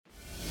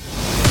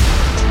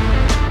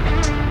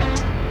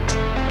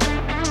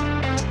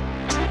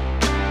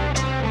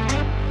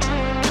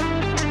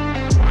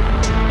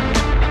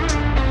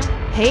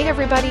Hey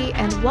everybody,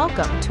 and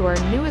welcome to our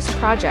newest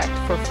project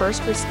for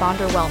first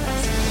responder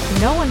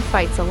wellness, No One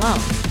Fights Alone,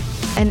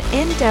 an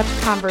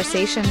in-depth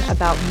conversation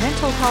about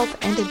mental health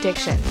and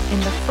addiction in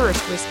the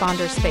first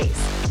responder space.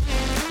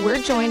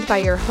 We're joined by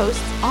your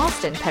hosts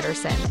Austin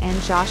Pederson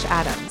and Josh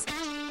Adams.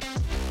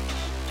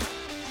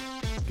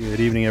 Good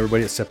evening,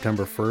 everybody. It's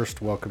September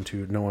 1st. Welcome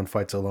to No One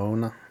Fights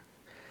Alone.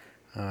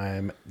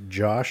 I'm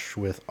Josh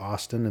with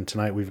Austin, and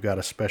tonight we've got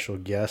a special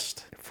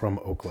guest from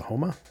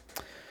Oklahoma,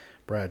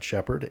 Brad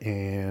Shepard,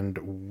 and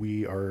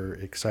we are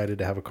excited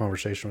to have a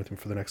conversation with him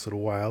for the next little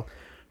while.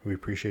 We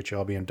appreciate you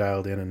all being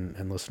dialed in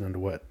and listening to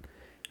what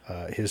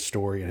his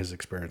story and his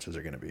experiences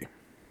are going to be.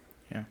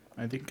 Yeah,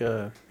 I think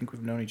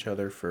we've known each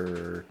other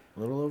for a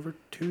little over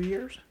 2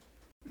 years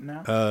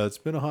now. It's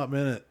been a hot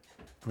minute.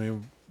 I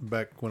mean,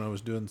 back when I was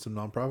doing some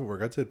nonprofit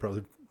work, I'd say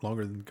probably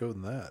longer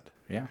than that.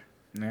 Yeah.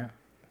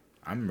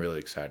 I'm really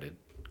excited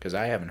because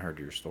I haven't heard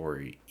your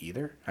story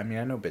either. I mean,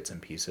 I know bits and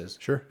pieces.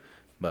 Sure.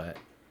 But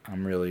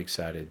I'm really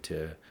excited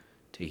to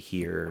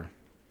hear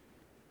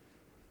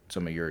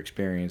some of your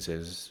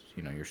experiences,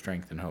 your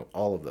strength and hope,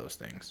 all of those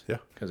things. Yeah.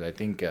 Because I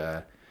think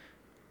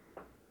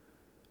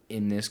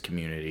in this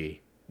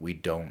community, we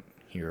don't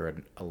hear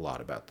a lot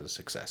about the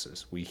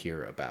successes. We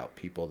hear about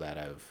people that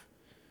have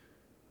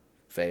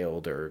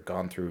failed or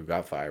gone through,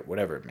 got fired,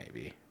 whatever it may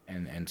be.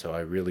 And so I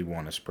really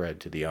want to spread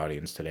to the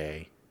audience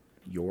today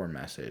your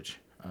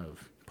message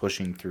of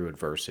pushing through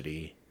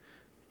adversity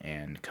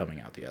and coming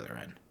out the other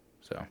end.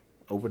 So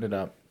open it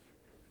up.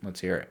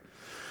 Let's hear it.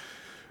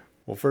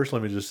 Well, first,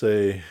 let me just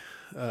say,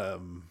 I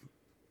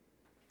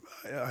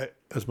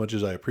as much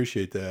as I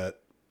appreciate that,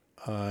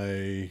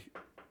 I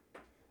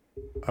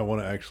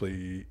want to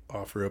actually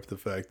offer up the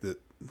fact that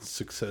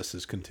success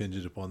is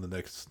contingent upon the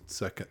next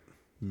second,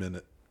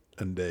 minute,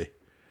 and day,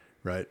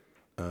 right?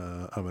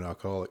 I'm an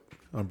alcoholic.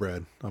 I'm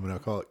Brad. I'm an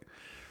alcoholic,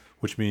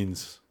 which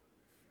means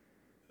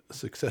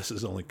success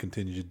is only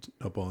contingent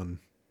upon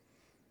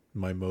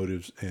my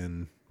motives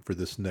and for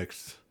this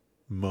next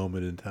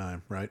moment in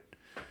time, right?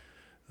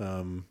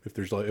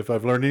 If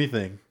I've learned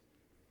anything,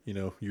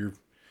 you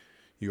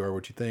are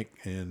what you think,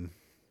 and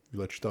you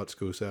let your thoughts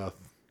go south,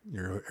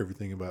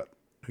 everything about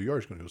who you are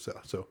is going to go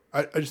south. So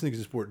I just think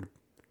it's important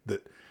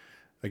that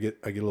I get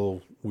a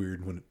little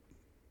weird when you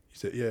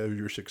say, yeah,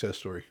 your success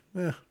story.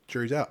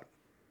 Jury's out,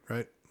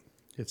 right?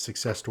 It's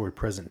success story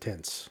present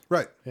tense.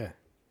 Right. Yeah.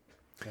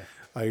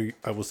 I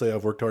will say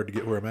I've worked hard to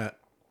get where I'm at.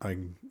 I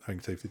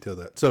can safely tell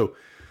that. So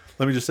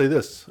let me just say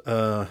this.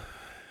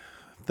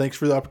 Thanks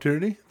for the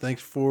opportunity.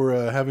 Thanks for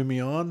having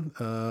me on.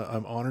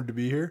 I'm honored to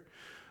be here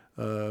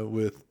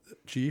with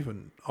Chief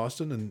and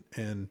Austin.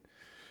 And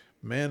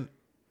man,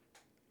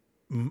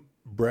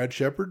 Brad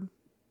Shepard,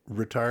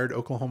 retired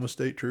Oklahoma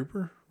State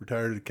trooper,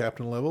 retired at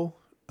captain level.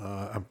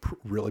 I'm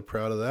really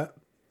proud of that.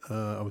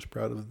 I was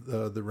proud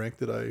of the rank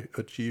that I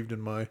achieved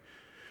in my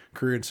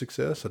career and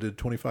success. I did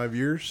 25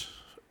 years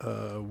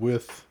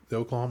with the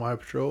Oklahoma Highway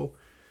Patrol.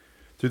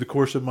 Through the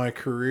course of my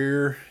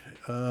career,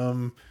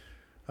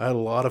 I had a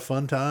lot of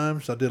fun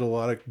times. I did a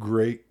lot of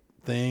great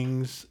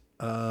things.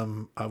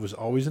 I was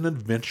always an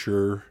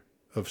adventurer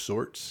of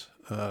sorts.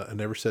 I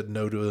never said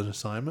no to an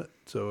assignment.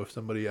 So if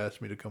somebody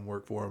asked me to come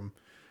work for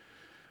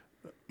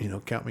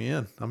them, count me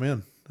in. I'm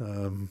in.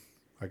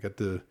 I got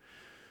to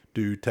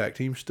do TAC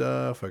team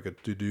stuff. I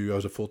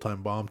was a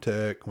full-time bomb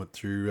tech, went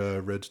through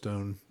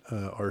Redstone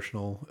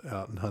Arsenal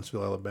out in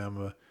Huntsville,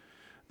 Alabama.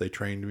 They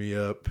trained me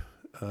up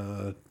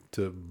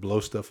to blow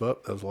stuff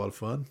up. That was a lot of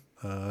fun.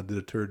 Did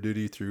a tour of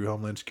duty through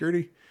Homeland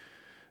Security,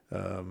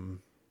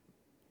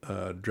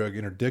 drug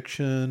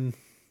interdiction,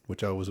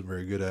 which I wasn't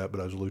very good at,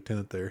 but I was a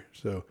lieutenant there.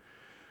 So,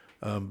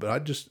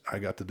 but I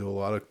got to do a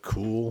lot of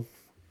cool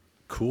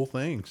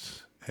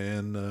things,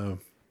 and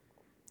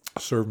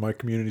served my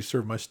community,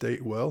 served my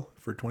state well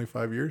for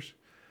 25 years.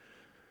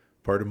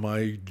 Part of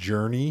my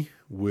journey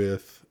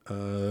with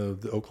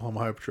the Oklahoma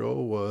Highway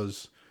Patrol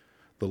was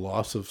the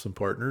loss of some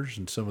partners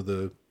and some of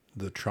the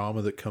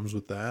trauma that comes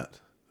with that.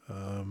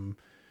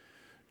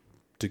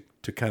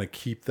 To kind of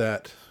keep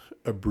that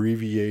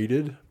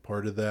abbreviated,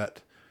 part of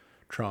that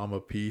trauma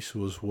piece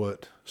was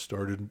what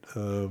started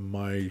part of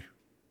my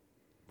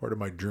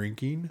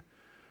drinking.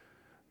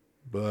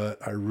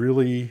 But I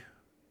really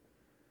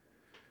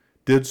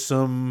did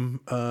some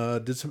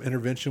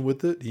intervention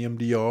with it,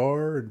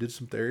 EMDR, and did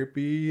some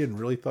therapy, and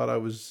really thought I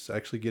was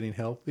actually getting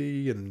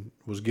healthy and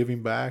was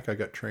giving back. I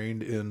got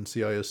trained in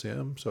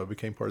CISM, so I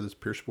became part of this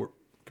peer support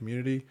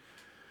community.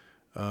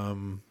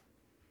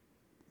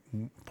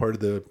 Part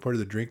of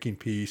the drinking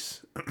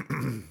piece,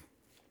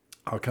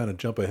 I'll kind of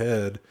jump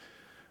ahead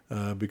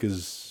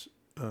because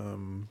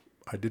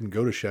I didn't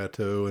go to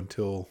Chateau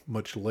until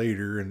much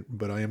later,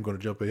 but I am going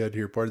to jump ahead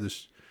here. Part of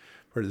this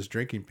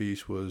drinking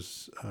piece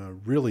was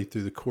really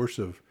through the course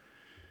of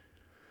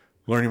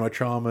learning my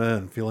trauma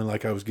and feeling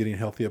like I was getting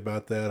healthy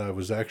about that. I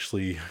was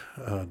actually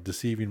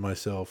deceiving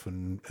myself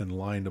and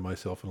lying to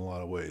myself in a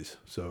lot of ways.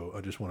 So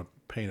I just want to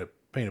paint a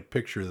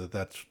picture that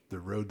that's the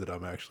road that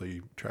I'm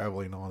actually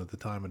traveling on at the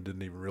time, and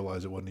didn't even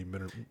realize it wasn't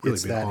even really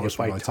it's being that honest if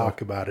with I myself.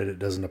 talk about it, it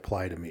doesn't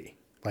apply to me.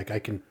 Like I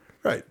can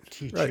Right.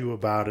 teach Right. you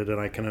about it, and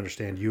I can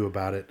understand you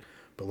about it,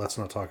 but let's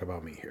not talk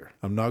about me here.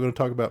 I'm not going to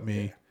talk about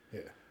me.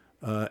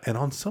 Yeah. And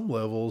on some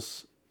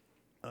levels,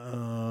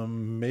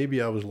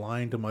 maybe I was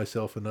lying to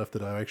myself enough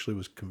that I actually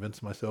was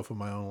convincing myself of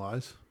my own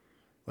lies.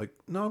 Like,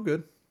 no, I'm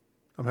good.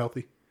 I'm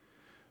healthy.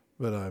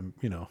 But I'm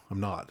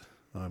not.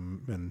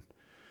 And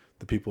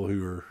the people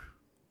who are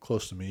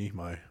close to me,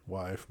 my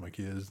wife, my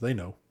kids, they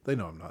know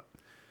I'm not.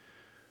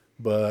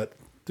 But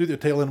through the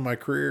tail end of my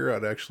career,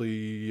 I'd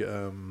actually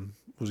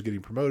was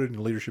getting promoted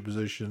in leadership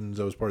positions.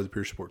 I was part of the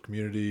peer support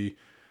community.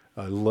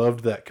 I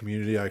loved that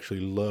community. I actually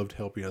loved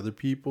helping other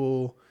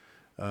people.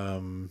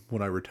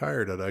 When I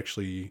retired, I'd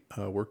actually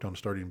worked on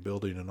starting and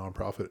building a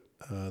nonprofit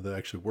that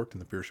actually worked in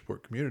the peer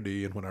support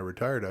community. And when I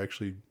retired, I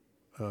actually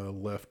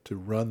left to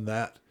run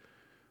that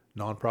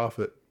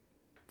nonprofit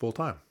full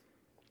time.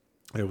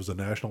 It was a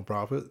national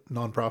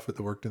nonprofit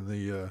that worked in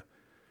the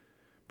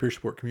peer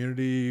support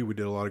community. We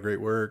did a lot of great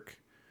work.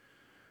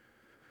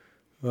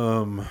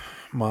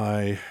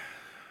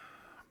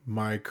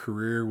 My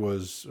career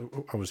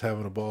I was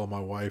having a ball. My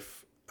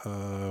wife,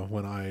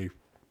 when I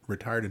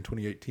retired in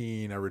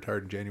 2018, I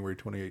retired in January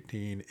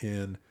 2018.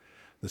 In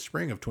the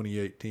spring of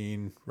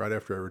 2018, right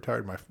after I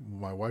retired,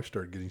 my wife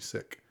started getting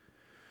sick,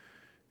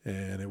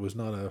 and it was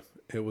not a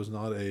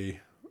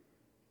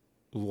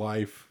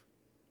life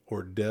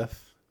or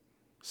death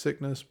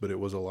sickness, but it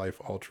was a life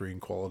altering,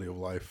 quality of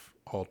life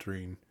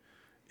altering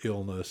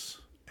illness,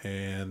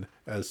 and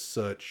as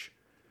such,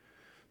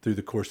 through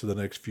the course of the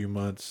next few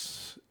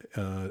months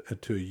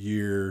to a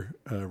year,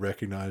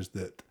 recognized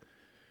that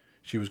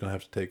she was going to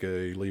have to take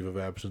a leave of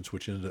absence,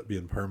 which ended up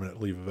being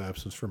permanent leave of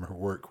absence from her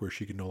work, where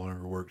she could no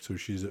longer work. So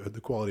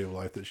the quality of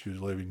life that she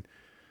was living,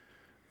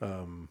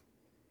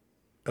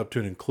 up to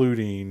and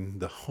including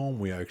the home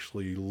we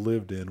actually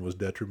lived in, was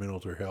detrimental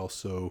to her health.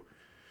 So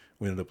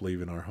we ended up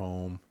leaving our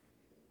home.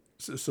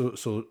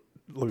 So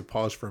let me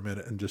pause for a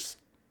minute and just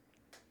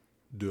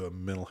do a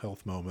mental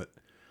health moment.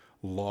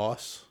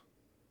 Loss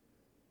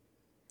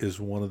is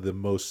one of the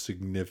most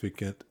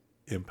significant,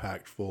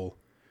 impactful,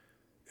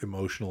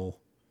 emotional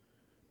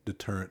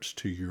deterrents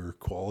to your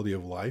quality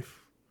of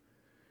life.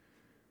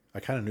 I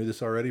kind of knew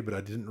this already, but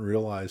I didn't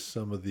realize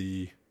some of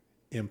the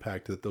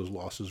impact that those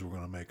losses were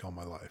going to make on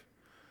my life.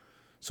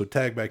 So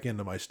tag back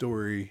into my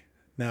story.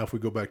 Now, if we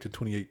go back to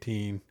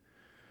 2018,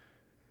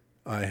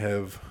 I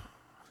have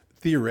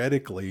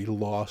theoretically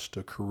lost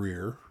a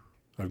career.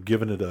 I've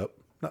given it up.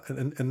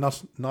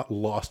 Not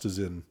lost as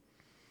in,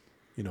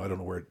 I don't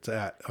know where it's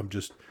at.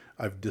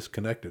 I've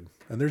disconnected.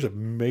 And there's a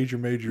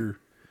major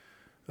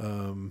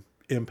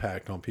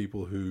impact on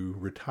people who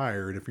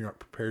retire. And if you're not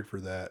prepared for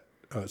that,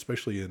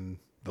 especially in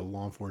the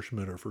law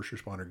enforcement or first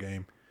responder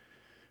game,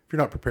 if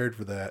you're not prepared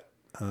for that,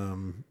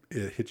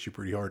 it hits you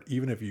pretty hard.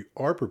 Even if you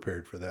are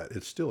prepared for that,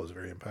 it still is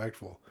very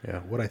impactful. Yeah,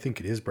 what I think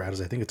it is, Brad,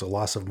 is I think it's a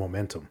loss of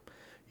momentum.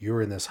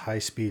 You're in this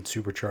high-speed,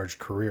 supercharged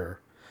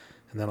career,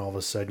 and then all of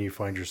a sudden you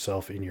find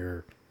yourself in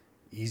your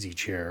easy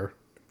chair,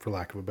 for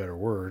lack of a better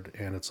word,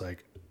 and it's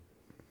like,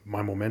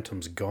 my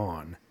momentum's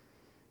gone,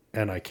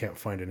 and I can't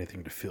find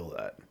anything to fill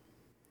that.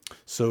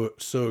 So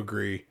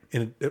agree,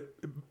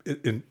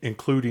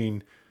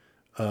 including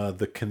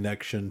the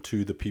connection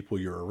to the people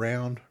you're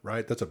around,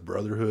 right? That's a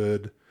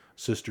brotherhood,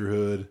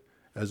 sisterhood,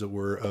 as it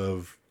were,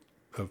 of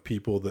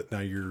people that now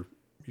you're.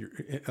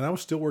 And I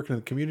was still working in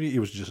the community. It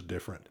was just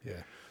different.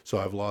 Yeah. So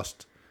I've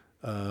lost,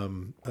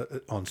 on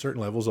certain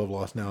levels, I've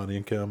lost now an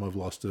income. I've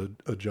lost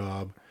a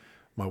job.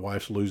 My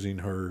wife's losing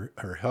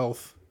her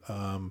health.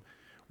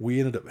 We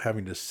ended up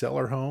having to sell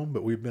our home,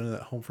 but we've been in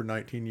that home for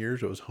 19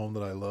 years. It was a home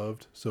that I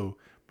loved.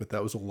 But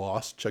that was a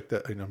loss. Check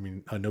that. I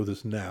mean, I know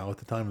this now. At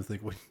the time, I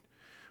think,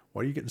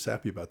 why are you getting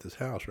sappy about this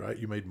house, right?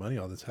 You made money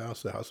on this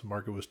house. The house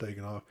market was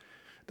taken off.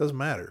 It doesn't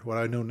matter. What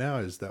I know now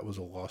is that was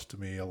a loss to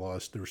me. There were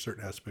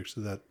certain aspects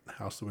of that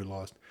house that we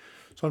lost.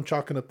 So I'm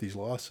chalking up these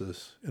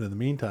losses. And in the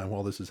meantime,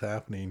 while this is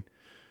happening,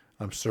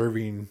 I'm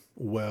serving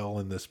well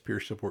in this peer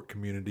support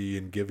community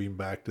and giving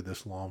back to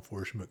this law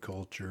enforcement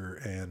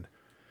culture and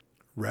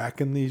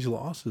racking these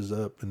losses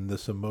up, and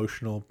this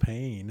emotional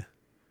pain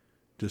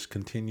just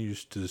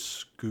continues to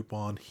scoop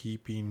on,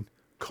 heaping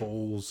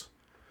coals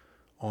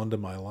onto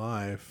my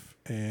life.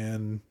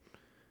 And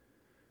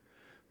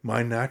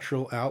my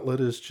natural outlet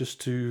is just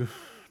to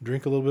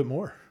drink a little bit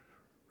more,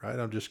 right?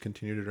 I'll just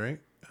continue to drink,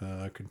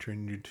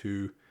 continue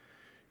to,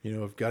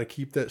 I've got to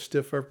keep that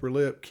stiff upper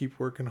lip, keep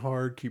working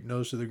hard, keep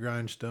nose to the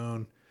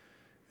grindstone.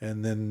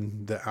 And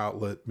then the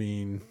outlet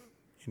mean,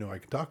 I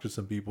can talk to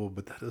some people,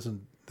 but that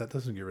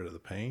doesn't get rid of the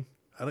pain.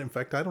 In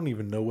fact, I don't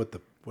even know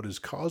what is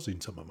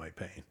causing some of my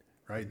pain,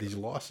 right? These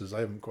losses,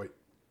 I haven't quite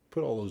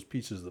put all those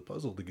pieces of the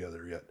puzzle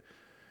together yet.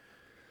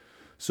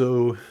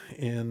 So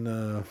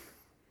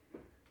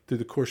through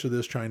the course of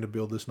this, trying to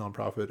build this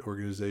nonprofit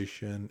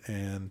organization,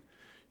 and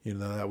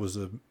that was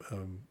a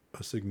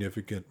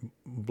significant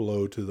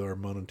blow to our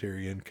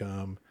monetary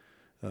income.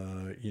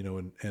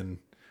 And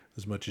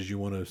as much as you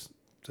want to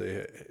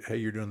say, hey,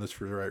 you're doing this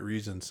for the right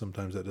reasons,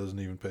 sometimes that doesn't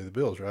even pay the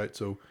bills, right?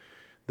 So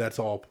that's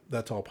all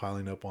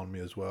piling up on me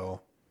as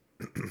well.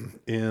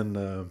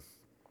 And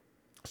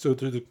So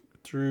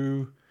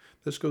through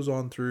this goes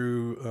on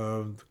through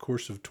the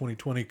course of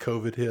 2020.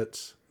 COVID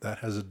hits. That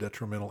has a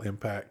detrimental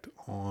impact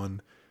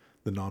on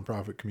the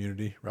nonprofit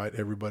community, right?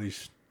 Everybody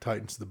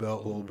tightens the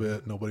belt a little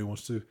bit. Nobody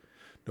wants to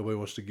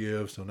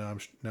give. So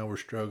now we're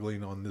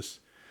struggling on this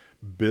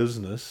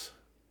business,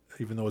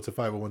 even though it's a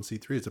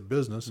 501c3, it's a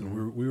business,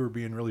 and we were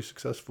being really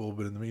successful.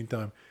 But in the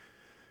meantime,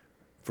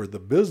 for the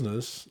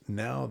business,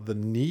 now the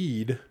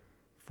need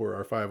for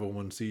our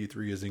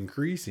 501c3 is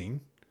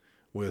increasing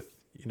with,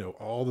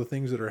 all the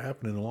things that are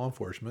happening in law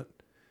enforcement,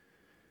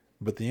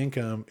 but the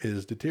income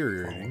is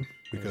deteriorating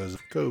because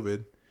of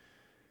COVID.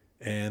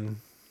 And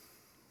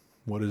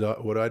what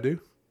do I do?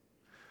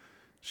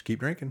 Just keep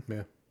drinking.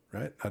 Yeah.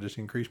 Right. I just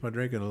increase my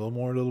drinking a little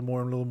more, a little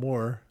more, and a little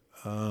more.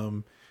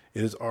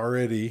 It is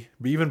already,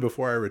 even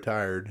before I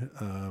retired,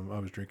 I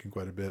was drinking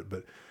quite a bit,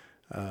 but,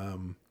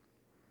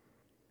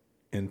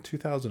 in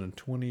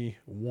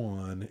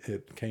 2021,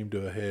 it came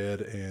to a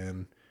head,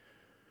 and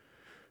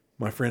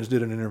my friends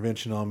did an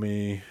intervention on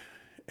me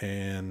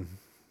and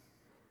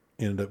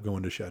ended up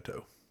going to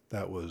Chateau.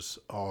 That was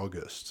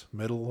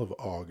middle of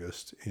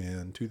August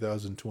in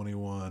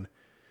 2021.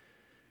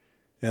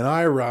 And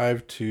I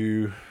arrived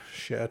to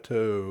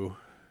Chateau,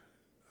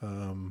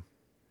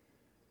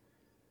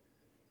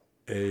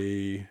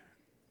 a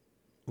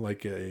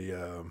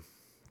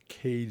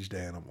caged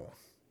animal,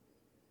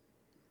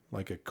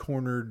 like a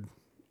cornered,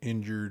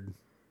 injured,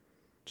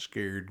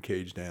 scared,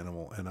 caged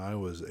animal. And I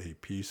was a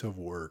piece of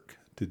work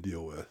to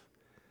deal with.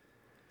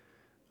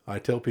 I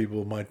tell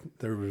people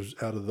there was,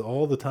 out of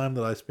all the time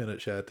that I spent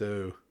at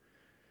Chateau,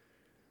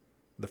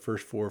 the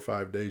first 4 or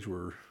 5 days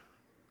were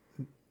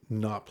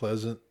not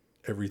pleasant.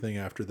 Everything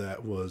after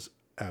that was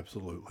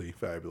absolutely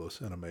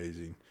fabulous and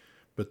amazing.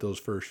 But those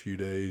first few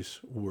days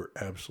were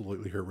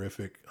absolutely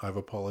horrific. I've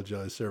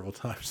apologized several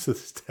times to the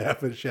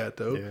staff at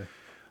Chateau. Yeah.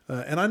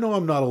 And I know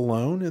I'm not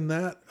alone in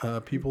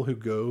that. People who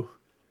go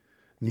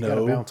You got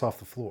to bounce off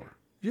the floor.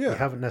 Yeah. You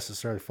haven't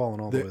necessarily fallen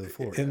all the way to the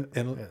floor. And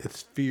Yeah.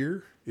 it's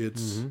fear.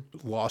 It's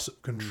loss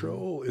of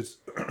control. It's,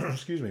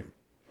 excuse me.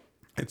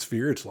 It's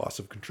fear. It's loss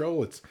of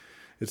control. It's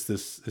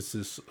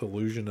this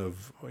illusion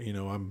of,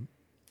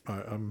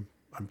 I'm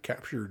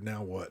captured.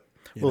 Now what?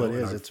 Well, it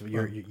is.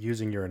 You're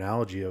using your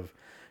analogy of,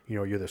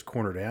 you're this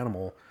cornered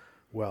animal.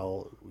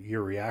 Well,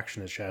 your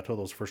reaction at Chateau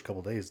those first couple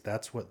of days,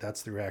 that's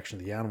the reaction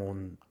of the animal.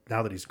 And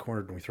now that he's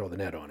cornered and we throw the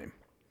net on him,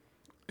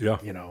 yeah,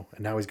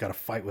 and now he's got to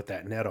fight with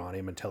that net on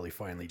him until he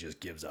finally just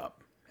gives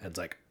up. And it's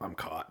like, I'm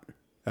caught.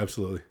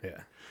 Absolutely.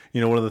 Yeah.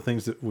 One of the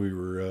things that we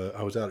were,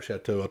 I was out at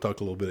Chateau. I'll talk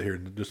a little bit here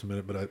in just a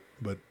minute, but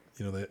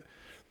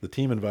the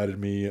team invited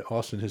me,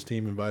 Austin, his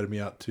team invited me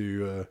out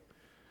to,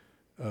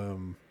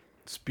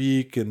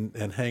 speak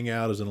and hang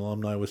out as an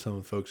alumni with some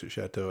of the folks at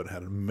Chateau, and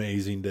had an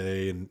amazing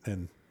day.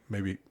 And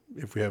maybe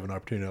if we have an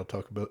opportunity, I'll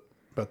talk about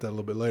that a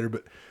little bit later.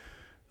 But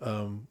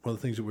one of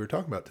the things that we were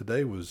talking about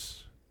today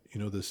was,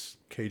 this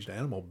caged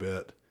animal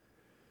bit,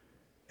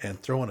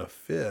 and throwing a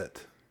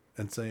fit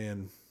and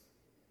saying,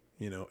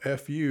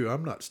 F you,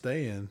 I'm not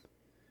staying.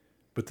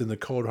 But then the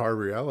cold hard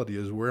reality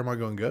is, where am I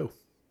going to go?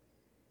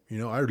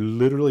 I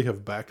literally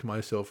have backed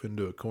myself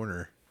into a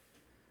corner,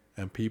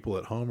 and people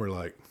at home are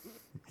like,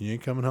 you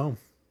ain't coming home.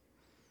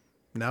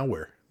 Now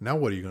where? Now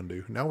what are you going to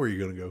do? Now where are you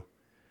going to go?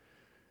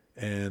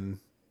 And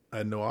I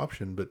had no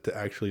option but to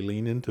actually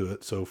lean into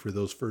it. So for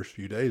those first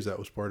few days, that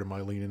was part of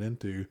my leaning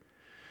into,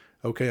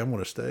 okay, I'm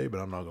going to stay, but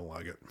I'm not going to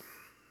like it.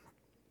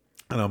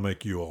 And I'll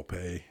make you all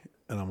pay,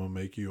 and I'm going to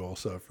make you all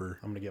suffer.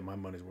 I'm going to get my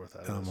money's worth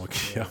out of And I'm going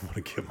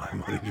to get my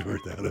money's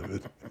worth out of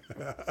it.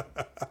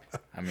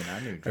 I mean, I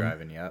knew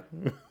driving you up.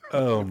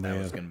 Oh, That man.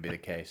 was going to be the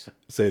case.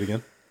 Say it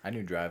again. I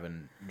knew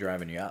driving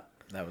you up,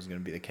 that was going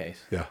to be the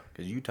case. Yeah.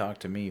 Because you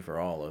talked to me for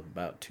all of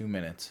about 2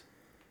 minutes,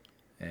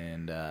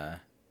 and I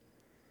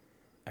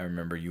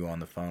remember you on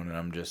the phone, and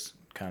I'm just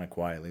kind of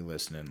quietly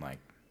listening, like,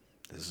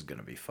 this is going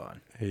to be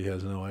fun. He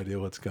has no idea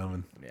what's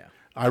coming. Yeah.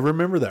 I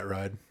remember that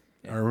ride.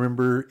 Yeah. I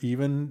remember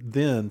even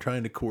then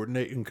trying to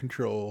coordinate and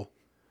control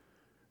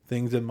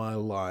things in my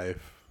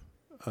life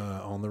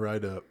on the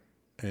ride up,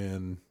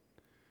 and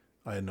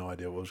I had no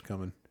idea what was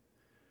coming.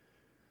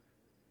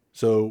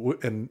 So,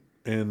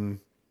 and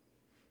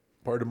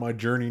part of my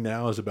journey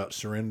now is about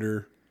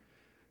surrender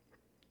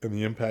and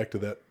the impact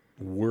of that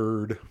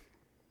word.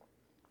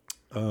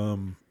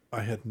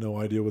 I had no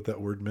idea what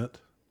that word meant.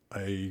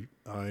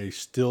 I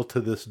still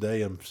to this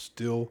day am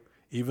still,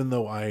 even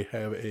though I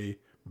have a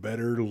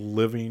better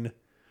living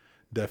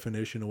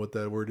definition of what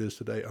that word is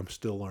today, I'm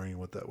still learning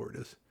what that word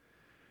is.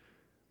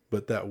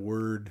 But that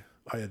word,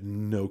 I had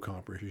no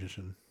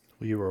comprehension.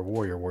 Well, you were a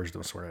warrior. Warriors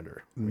don't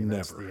surrender. I mean,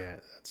 Never.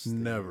 That's the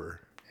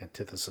Never.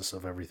 antithesis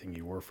of everything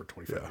you were for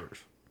 25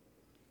 years.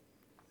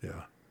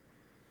 Yeah.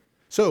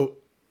 So,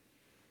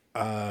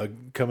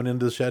 coming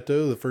into the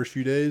Chateau, the first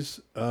few days,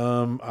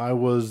 I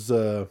was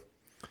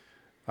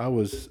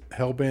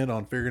hell bent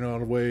on figuring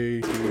out a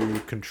way to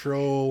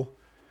control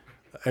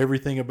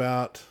everything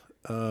about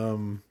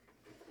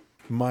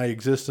my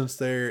existence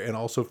there, and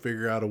also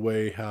figure out a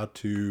way how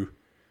to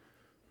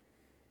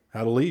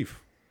leave.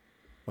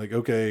 Like,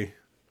 okay,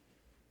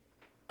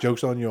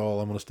 joke's on you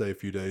all. I'm going to stay a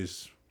few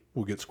days.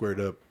 We'll get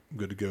squared up,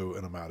 good to go,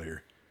 and I'm out of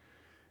here.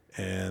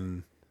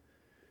 And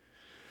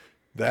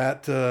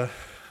that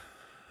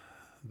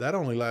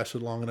only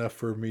lasted long enough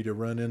for me to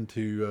run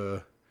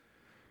into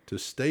to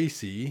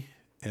Stacy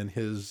and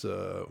his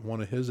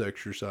one of his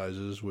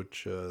exercises,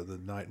 which the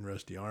Knight in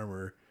Rusty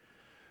Armor,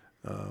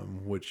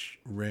 which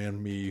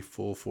ran me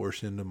full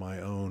force into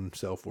my own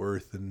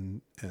self-worth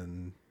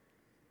and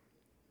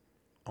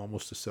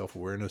almost a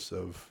self-awareness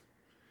of,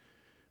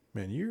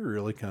 man, you're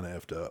really kind of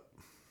effed up.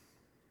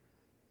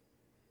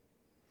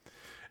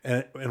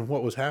 And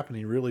what was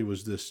happening really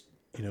was this,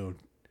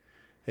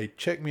 hey,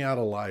 check me out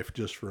of life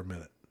just for a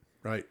minute,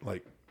 right?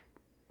 Like,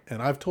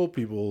 and I've told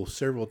people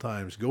several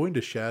times, going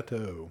to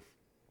Chateau,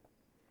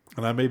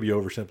 and I may be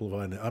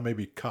oversimplifying it, I may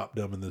be cop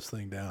dumbing this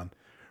thing down,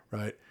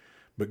 right?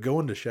 But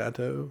going to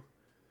Chateau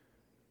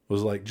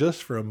was like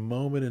just for a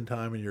moment in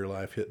time in your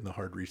life hitting the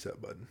hard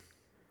reset button.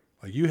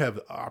 Like, you have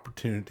the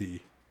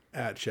opportunity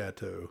at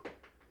Chateau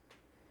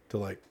to,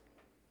 like,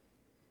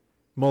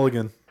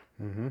 mulligan,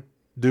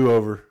 do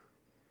over.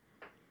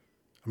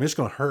 I mean, it's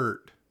going to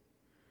hurt.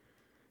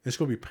 It's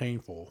going to be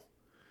painful,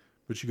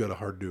 but you got a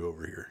hard do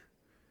over here.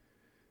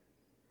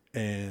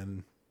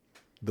 And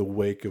the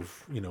wake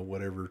of,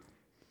 whatever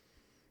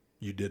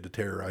you did to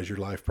terrorize your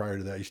life prior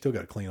to that, you still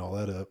got to clean all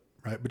that up,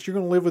 right? But you're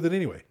going to live with it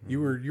anyway. You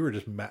were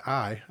just,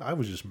 I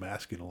was just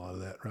masking a lot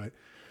of that, right?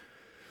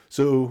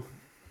 So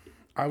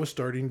I was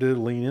starting to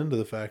lean into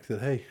the fact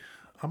that, hey,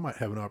 I might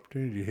have an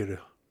opportunity to hit a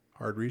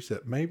hard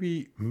reset.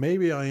 Maybe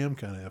I am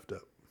kind of effed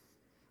up.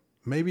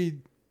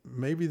 Maybe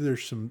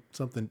there's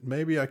something,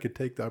 maybe I could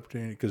take the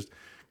opportunity because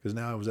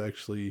now I was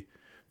actually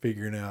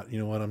figuring out, you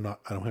know what, I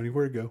don't have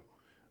anywhere to go.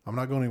 I'm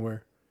not going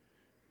anywhere.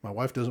 My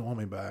wife doesn't want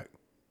me back.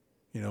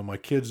 My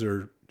kids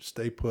are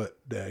stay put,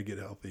 Dad, get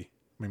healthy.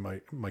 I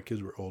mean, my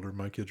kids were older.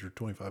 My kids were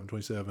 25 and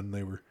 27.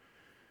 They were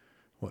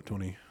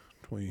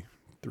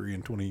 23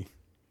 and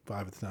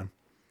 25 at the time.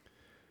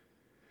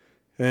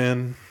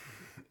 And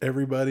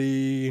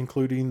everybody,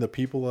 including the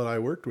people that I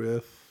worked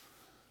with,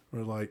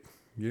 were like,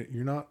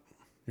 you're not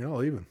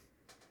leaving.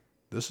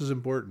 This is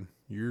important.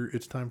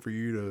 It's time for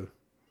you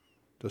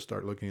to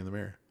start looking in the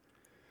mirror.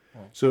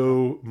 Well,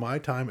 so my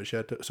time at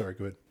Chateau, sorry,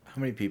 go ahead. How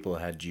many people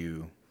had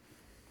you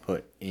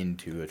put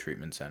into a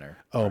treatment center?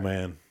 Oh,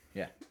 man.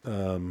 Yeah.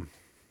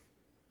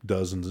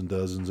 Dozens and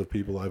dozens of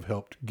people I've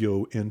helped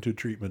go into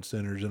treatment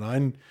centers. And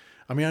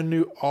I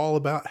knew all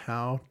about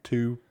how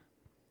to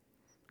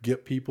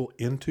get people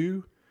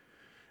into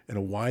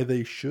and why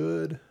they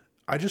should.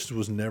 I just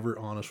was never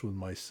honest with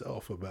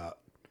myself about,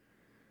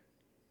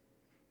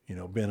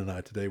 Ben and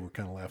I today were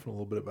kind of laughing a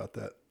little bit about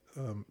that,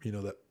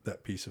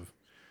 that piece of,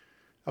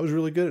 I was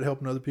really good at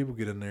helping other people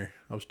get in there.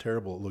 I was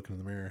terrible at looking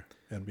in the mirror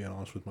and being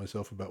honest with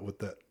myself about what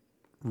that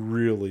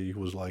really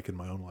was like in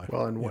my own life.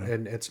 Well,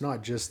 and it's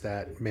not just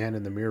that man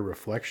in the mirror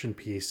reflection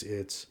piece.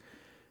 It's,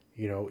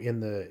 in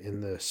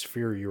the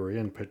sphere you were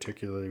in,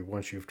 particularly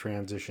once you've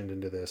transitioned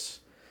into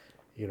this,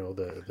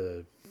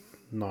 the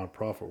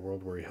nonprofit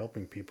world where you're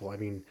helping people. I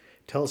mean,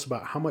 tell us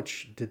about how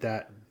much did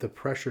the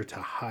pressure to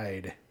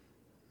hide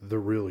the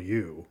real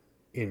you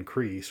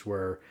increase,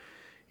 where,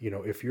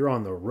 if you're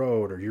on the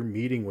road or you're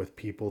meeting with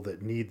people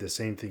that need the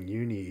same thing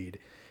you need,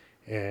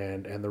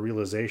 and the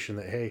realization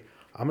that, hey,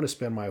 I'm going to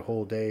spend my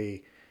whole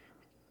day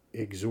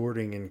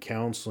exhorting and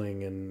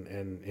counseling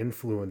and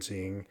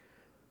influencing,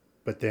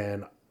 but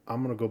then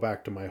I'm going to go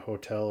back to my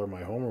hotel or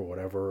my home or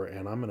whatever,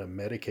 and I'm going to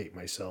medicate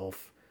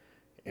myself,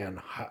 and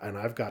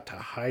I've got to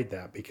hide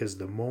that, because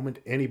the moment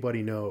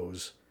anybody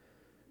knows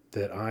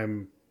that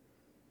I'm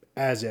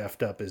as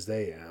effed up as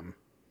they am,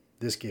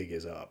 this gig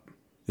is up.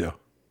 Yeah.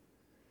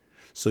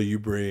 So you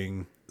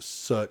bring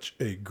such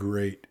a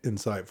great,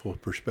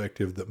 insightful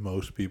perspective that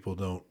most people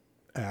don't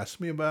ask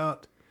me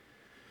about,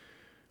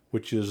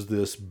 which is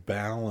this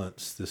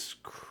balance, this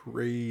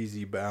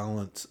crazy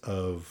balance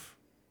of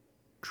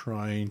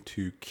trying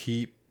to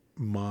keep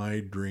my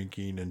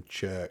drinking in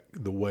check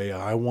the way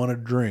I want to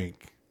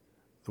drink,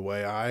 the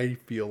way I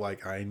feel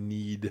like I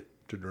need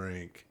to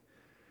drink,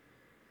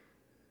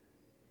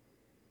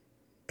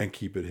 and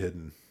keep it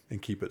hidden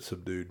and keep it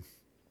subdued.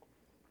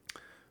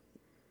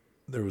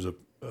 There was a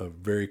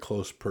very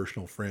close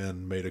personal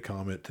friend made a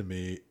comment to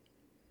me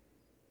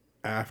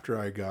immediately after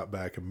I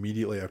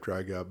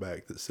got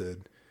back, that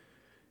said,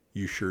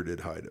 "You sure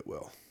did hide it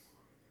well."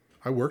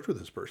 I worked with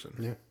this person.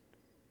 Yeah.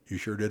 "You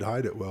sure did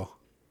hide it well."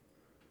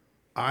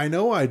 I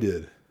know I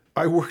did.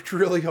 I worked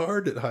really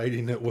hard at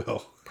hiding it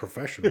well.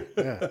 Professional.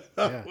 Yeah.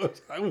 Yeah.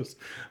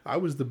 I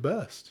was the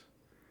best.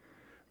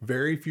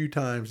 Very few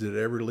times did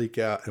it ever leak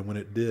out, and when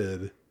it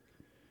did,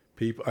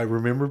 I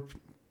remember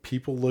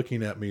people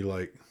looking at me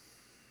like,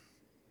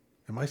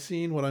 am I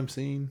seeing what I'm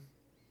seeing?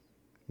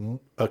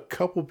 A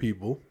couple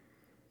people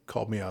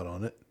called me out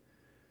on it.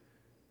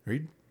 Are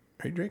you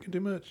drinking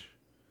too much?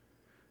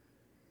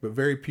 But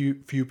very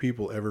few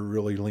people ever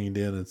really leaned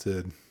in and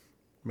said,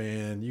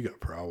 man, you got a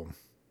problem.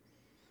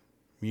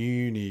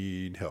 You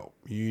need help.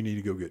 You need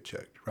to go get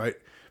checked, right?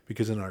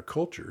 Because in our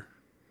culture,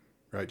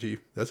 right, Chief,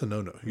 that's a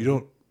no-no.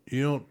 You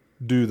don't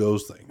do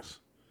those things.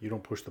 You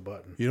don't push the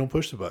button. You don't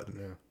push the button.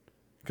 Yeah.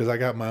 Because I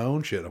got my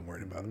own shit I'm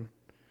worried about.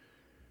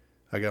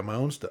 I got my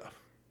own stuff.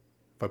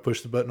 If I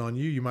push the button on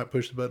you, you might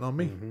push the button on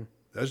me.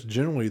 That's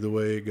generally the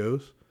way it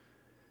goes.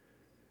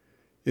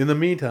 In the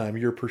meantime,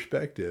 your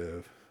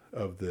perspective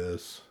of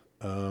this,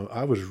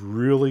 I was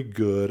really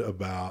good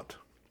about,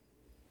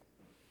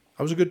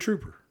 I was a good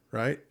trooper,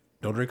 right?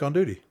 Don't drink on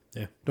duty.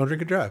 Yeah. Don't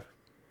drink and drive.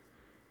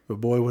 But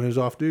boy, when it was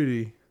off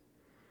duty,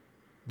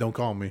 don't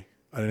call me.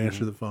 I didn't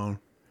answer the phone.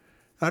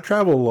 I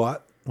travel a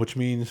lot, which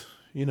means,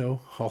 you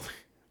know,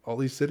 all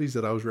these cities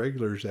that I was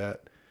regulars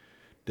at,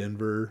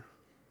 Denver,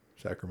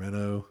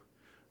 Sacramento,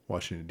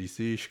 Washington,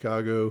 D.C.,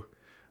 Chicago.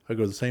 I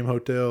go to the same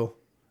hotel.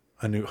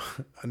 I knew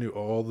I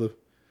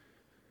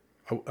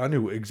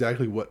knew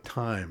exactly what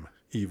time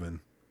even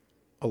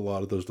a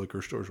lot of those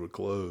liquor stores would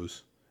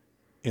close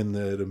in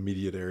that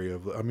immediate area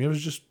of, I mean, it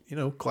was just, you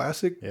know,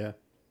 classic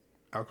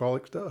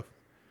alcoholic stuff.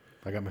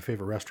 I got my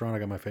favorite restaurant. I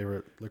got my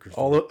favorite liquor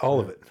store. All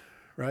of it.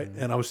 Right.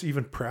 And I was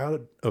even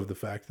proud of the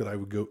fact that I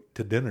would go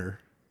to dinner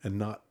and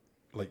not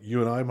like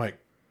you and I might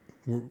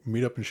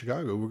meet up in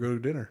Chicago. We'll go to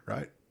dinner.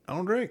 Right. I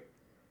don't drink.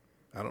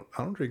 I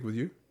don't drink with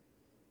you.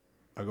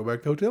 I go back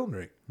to the hotel and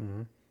drink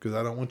because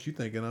I don't want you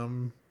thinking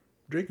I'm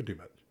drinking too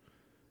much.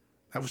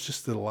 That was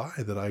just the lie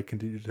that I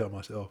continue to tell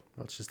myself.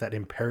 Well, it's just that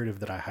imperative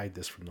that I hide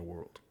this from the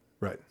world.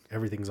 Right.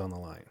 Everything's on the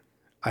line.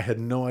 I had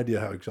no idea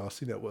how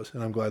exhausting that was.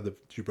 And I'm glad that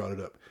you brought it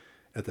up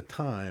at the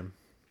time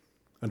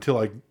until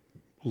I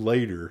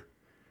later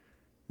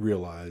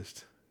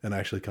realized and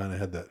actually kind of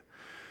had that,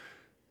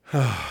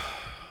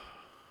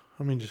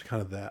 I mean, just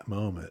kind of that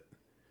moment.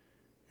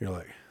 You're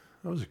like,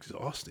 that was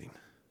exhausting. It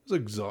was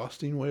an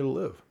exhausting way to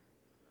live.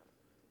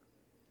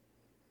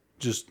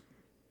 Just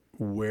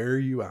wear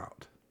you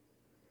out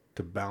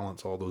to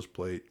balance all those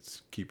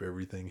plates, keep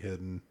everything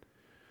hidden.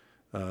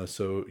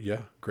 So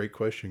yeah, great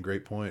question,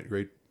 great point,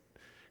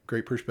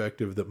 great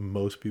perspective that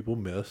most people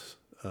miss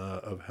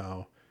of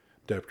how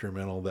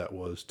detrimental that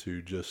was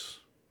to just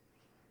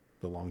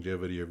the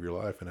longevity of your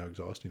life and how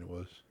exhausting it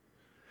was.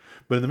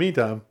 But in the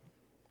meantime,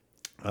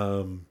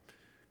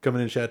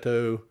 coming in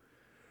Chateau,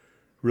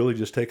 really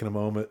just taking a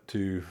moment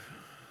to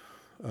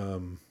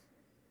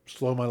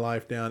slow my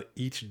life down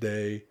each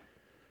day.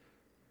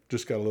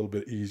 Just got a little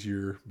bit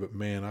easier, but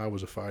man, I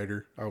was a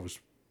fighter. I was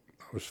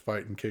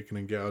fighting, kicking,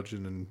 and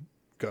gouging, and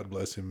God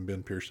bless him.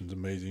 Ben Pearson's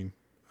amazing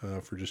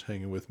for just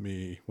hanging with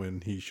me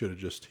when he should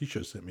have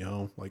sent me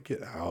home. Like,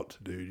 get out,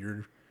 dude.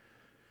 You're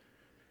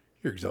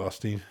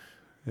exhausting,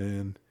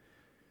 and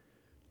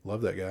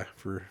love that guy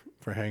for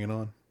hanging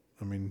on.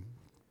 I mean,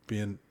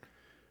 being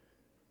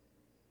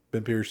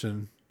Ben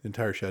Pearson, the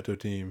entire Chateau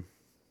team,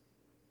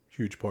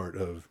 huge part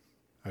of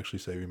actually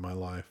saving my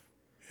life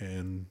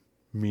and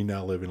me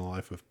now living a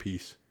life of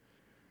peace.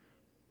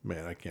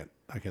 Man, I can't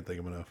thank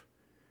him enough.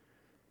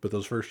 But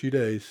those first few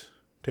days,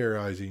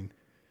 terrorizing.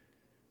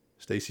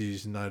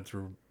 Stacy's knives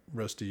through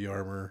rusty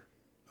armor,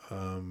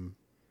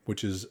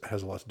 which has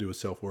a lot to do with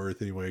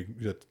self-worth. Anyway,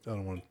 I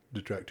don't want to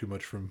detract too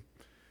much from.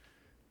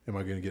 Am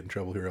I going to get in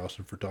trouble here,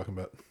 Austin, for talking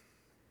about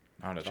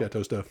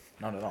Chateau stuff?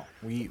 Not at all.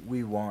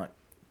 We want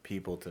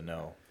people to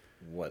know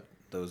what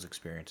those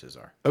experiences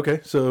are.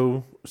 Okay,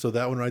 so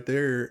that one right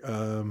there,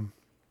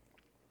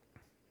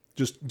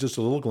 just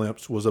a little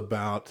glimpse, was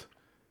about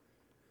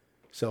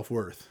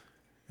self-worth.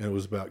 And it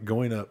was about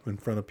going up in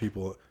front of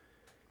people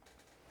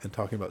and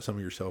talking about some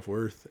of your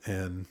self-worth.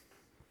 And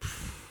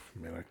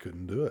man, I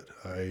couldn't do it.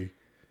 I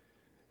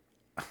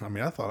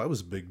mean, I thought I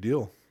was a big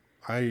deal.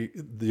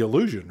 The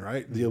illusion,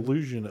 right? The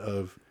illusion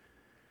of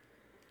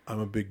I'm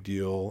a big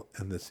deal,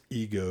 and this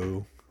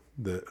ego,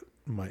 that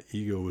my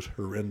ego was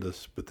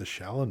horrendous, but the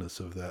shallowness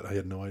of that, I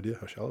had no idea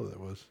how shallow that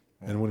was.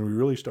 And when we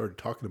really started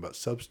talking about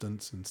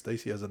substance, and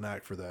Stacy has a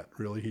knack for that,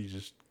 really, he's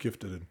just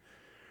gifted in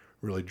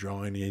really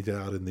drawing it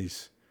out in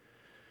these,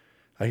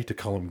 I hate to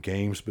call them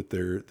games, but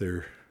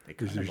they're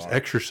these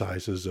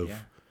exercises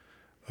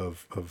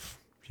of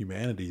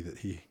humanity that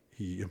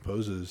he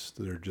imposes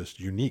that are just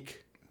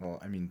unique.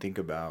 Well, I mean, think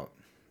about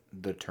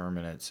the term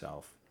in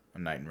itself, a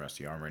knight in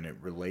rusty armor, and it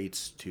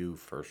relates to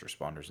first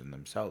responders in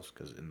themselves,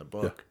 because in the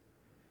book,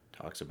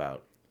 talks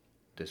about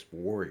this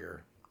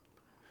warrior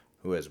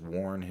who has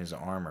worn his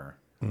armor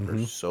for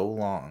so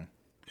long,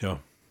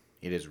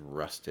 it is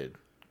rusted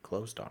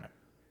closed on him,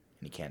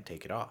 and he can't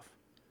take it off.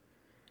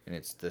 And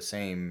it's the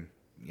same,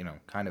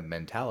 kind of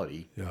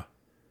mentality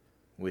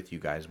with you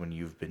guys when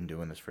you've been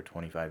doing this for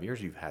 25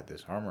 years. You've had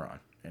this armor on,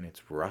 and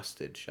it's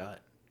rusted shut.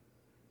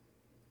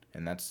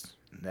 And that's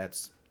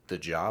the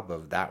job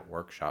of that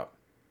workshop,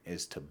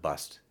 is to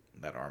bust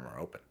that armor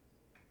open.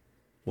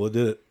 Well, it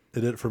did it.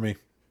 It did it for me.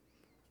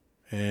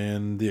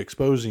 And the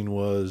exposing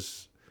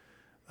was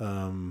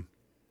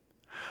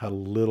how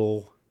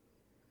little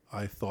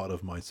I thought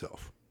of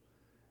myself.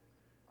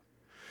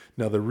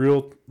 Now, the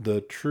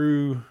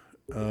true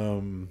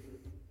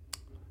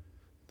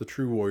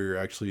warrior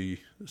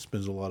actually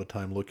spends a lot of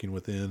time looking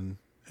within,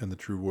 and the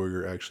true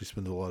warrior actually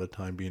spends a lot of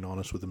time being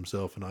honest with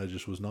himself, and I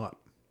just was not.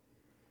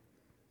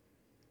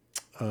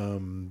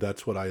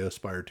 That's what I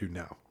aspire to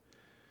now.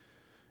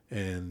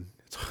 And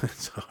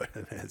It's hard.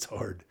 It's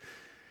hard.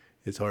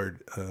 It's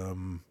hard.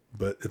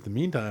 But at the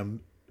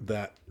meantime,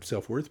 that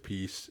self-worth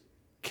piece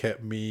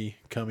kept me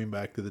coming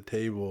back to the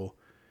table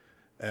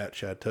at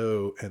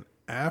Chateau. And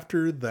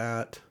after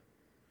that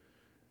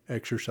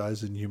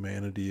exercise in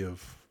humanity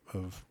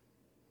of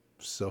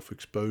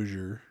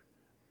self-exposure,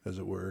 as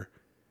it were,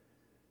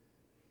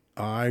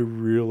 I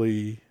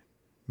really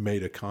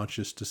made a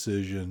conscious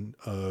decision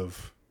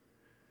of,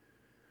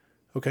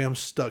 okay, I'm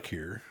stuck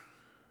here.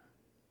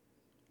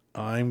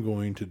 I'm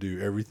going to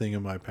do everything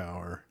in my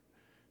power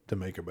to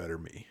make a better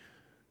me.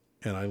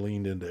 And I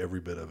leaned into every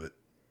bit of it.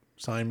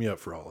 Sign me up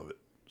for all of it.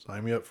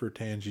 Sign me up for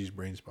Tangi's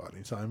brain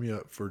spotting. Sign me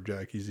up for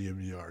Jackie's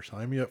EMDR.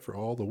 Sign me up for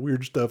all the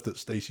weird stuff that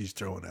Stacy's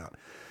throwing out.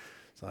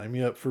 Sign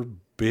me up for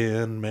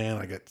Ben. Man,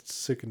 I got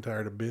sick and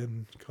tired of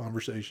Ben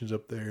conversations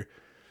up there.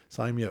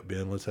 Sign me up,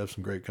 Ben. Let's have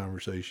some great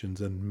conversations.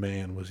 And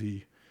man,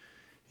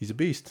 he's a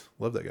beast.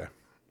 Love that guy.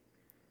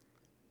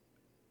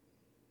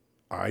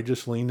 I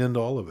just leaned into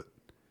all of it.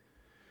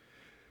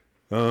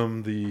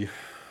 The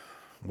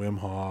Wim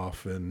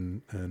Hof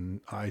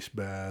and ice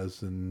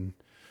baths and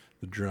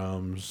the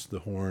drums, the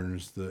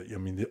horns,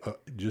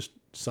 just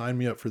sign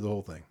me up for the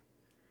whole thing.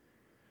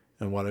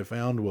 And what I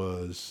found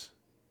was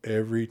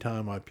every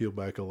time I peeled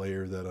back a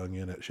layer of that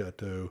onion at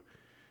Chateau,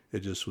 it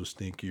just was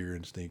stinkier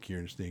and stinkier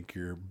and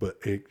stinkier, but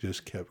it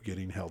just kept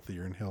getting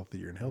healthier and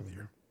healthier and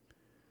healthier.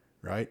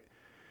 Right?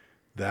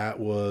 That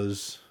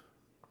was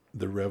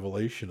the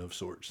revelation of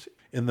sorts.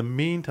 In the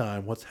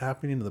meantime, what's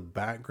happening in the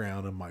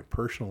background in my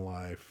personal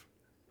life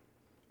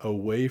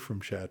away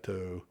from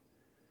Chateau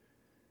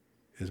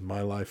is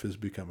my life is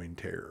becoming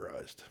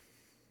terrorized.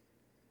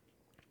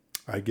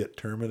 I get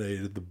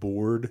terminated. The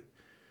board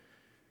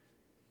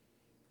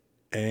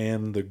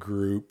and the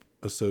group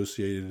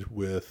associated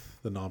with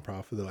the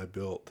nonprofit that I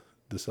built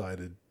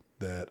decided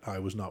that I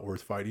was not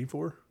worth fighting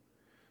for.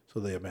 So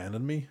they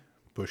abandoned me,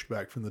 pushed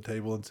back from the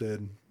table and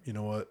said, you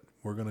know what,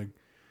 we're going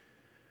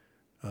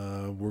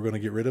to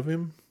get rid of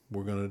him.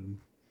 We're going to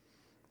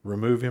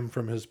remove him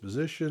from his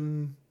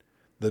position.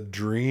 The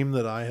dream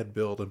that I had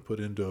built and put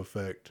into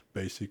effect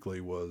basically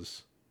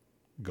was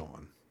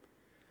gone.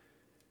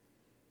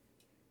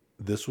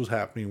 This was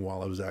happening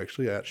while I was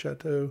actually at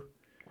Chateau.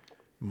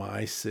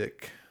 My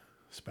sick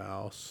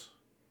spouse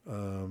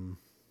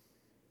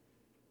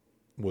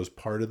was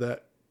part of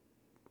that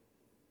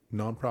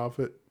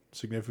nonprofit,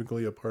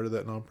 significantly a part of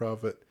that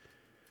nonprofit,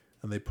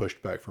 and they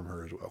pushed back from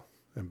her as well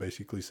and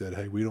basically said,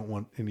 hey, we don't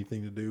want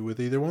anything to do with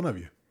either one of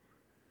you.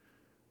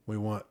 We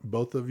want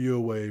both of you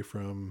away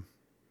from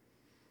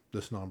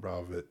this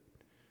nonprofit.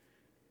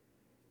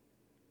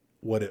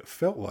 What it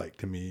felt like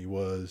to me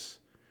was,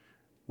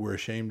 we're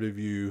ashamed of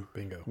you.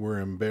 Bingo. We're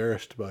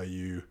embarrassed by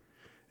you.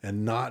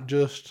 And not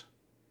just,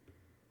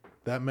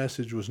 that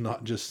message was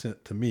not just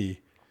sent to me.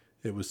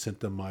 It was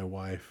sent to my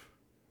wife,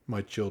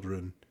 my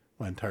children,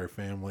 my entire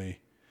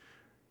family.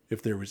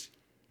 If there was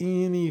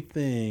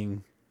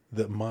anything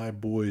that my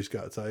boys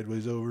got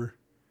sideways over,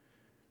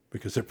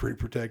 because they're pretty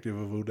protective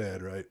of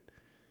O'Dad, right?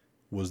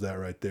 Was that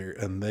right there.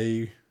 And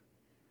the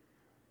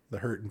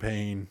hurt and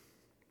pain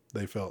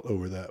they felt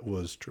over that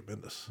was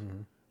tremendous,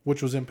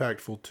 which was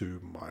impactful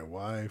to my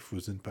wife,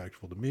 was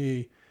impactful to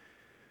me.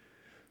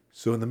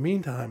 So in the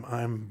meantime,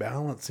 I'm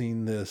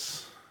balancing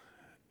this.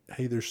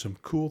 Hey, there's some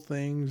cool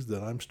things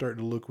that I'm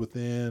starting to look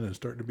within and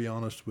starting to be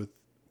honest with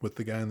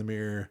the guy in the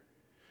mirror.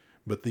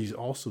 But these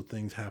also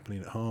things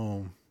happening at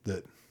home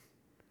that,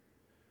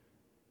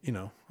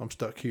 I'm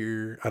stuck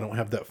here. I don't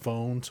have that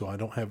phone, so I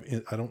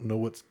don't know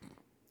what's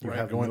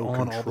going no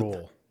on.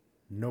 control.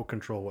 No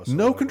control whatsoever.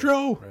 No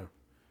control. Yeah.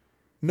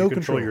 No you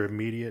control. Your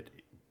immediate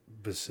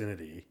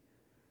vicinity.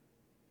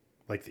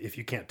 Like, if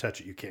you can't touch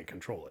it, you can't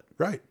control it.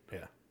 Right.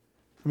 Yeah.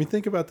 I mean,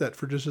 think about that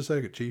for just a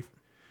second, Chief.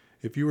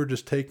 If you were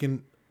just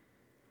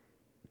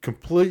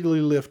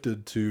completely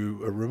lifted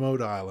to a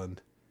remote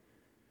island,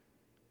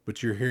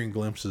 but you're hearing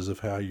glimpses of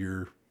how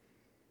your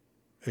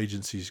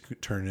agencies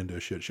could turn into a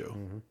shit show.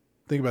 Mm-hmm.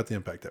 Think about the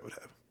impact that would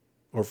have.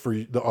 Or for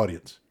the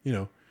audience.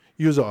 You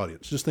as an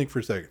audience. Just think for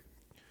a second.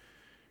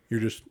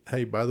 You're just,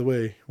 hey, by the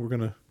way, we're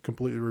going to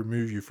completely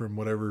remove you from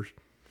whatever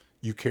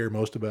you care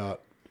most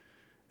about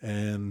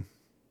and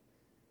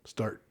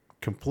start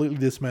completely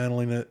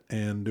dismantling it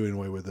and doing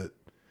away with it.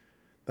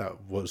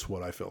 That was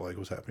what I felt like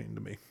was happening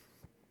to me.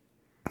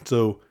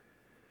 So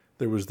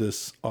there was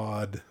this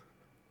odd,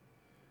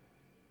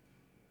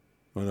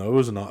 well, no, it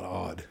was not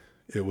odd.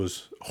 It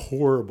was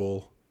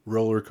horrible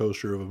roller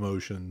coaster of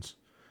emotions.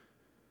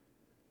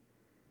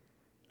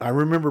 I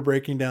remember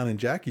breaking down in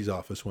Jackie's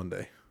office one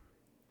day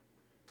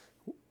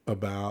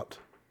about,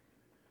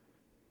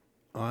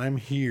 I'm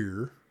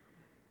here.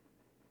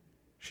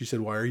 She said,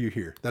 why are you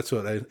here? That's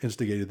what I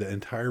instigated the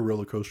entire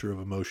roller coaster of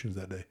emotions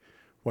that day.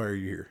 Why are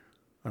you here?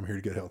 I'm here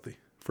to get healthy.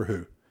 For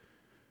who?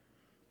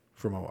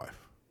 For my wife.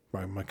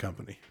 My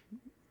company.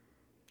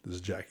 This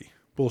is Jackie.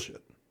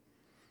 Bullshit.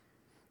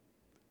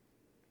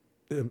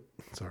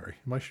 Sorry.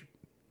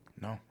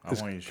 No, I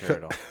want you to share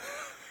it all.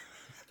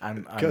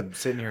 I'm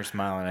sitting here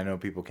smiling. I know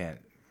people can't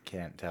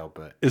can't tell,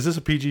 but Is this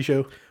a PG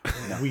show?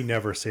 We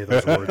never say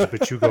those words,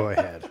 but you go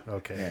ahead.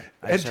 Okay. yeah,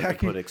 I just have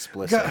to put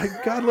explicit.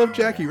 God love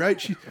Jackie,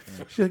 right? She's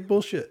like,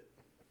 bullshit.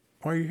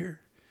 Why are you here?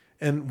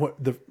 And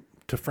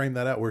to frame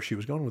that out, where she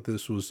was going with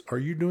this was, are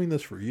you doing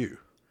this for you?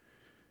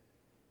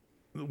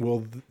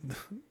 Well,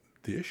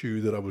 the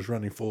issue that I was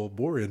running full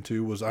bore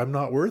into was, I'm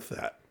not worth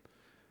that.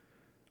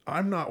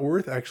 I'm not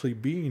worth actually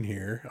being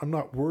here. I'm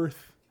not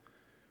worth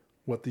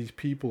what these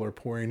people are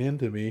pouring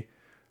into me.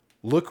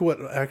 Look what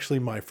actually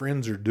my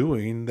friends are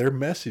doing. Their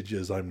message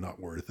is I'm not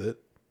worth it.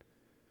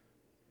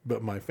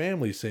 But my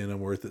family's saying I'm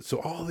worth it. So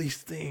all these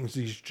things,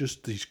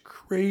 these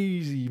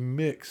crazy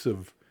mix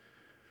of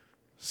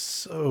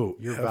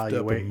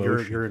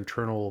Your your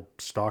internal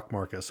stock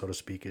market, so to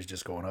speak, is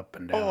just going up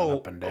and down,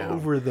 up and down.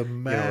 Over the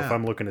map. If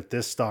I'm looking at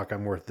this stock,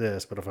 I'm worth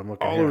this. But if I'm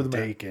looking here, I'm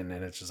taken,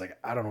 and it's just like,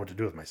 I don't know what to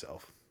do with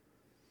myself.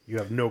 You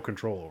have no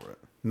control over it.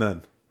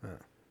 None.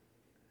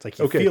 It's like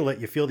you feel it,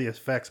 you feel the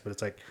effects, but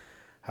it's like,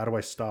 how do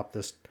I stop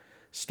this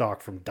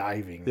stock from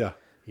diving? Yeah.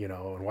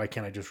 And why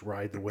can't I just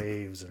ride the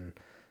waves? And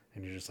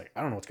you're just like,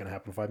 I don't know what's going to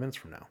happen 5 minutes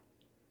from now.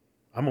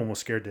 I'm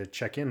almost scared to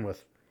check in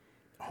with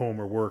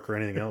home or work or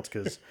anything else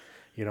because,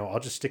 I'll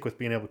just stick with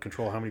being able to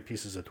control how many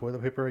pieces of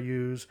toilet paper I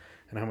use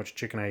and how much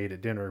chicken I eat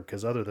at dinner.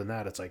 Because other than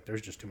that, it's like,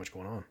 there's just too much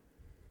going on.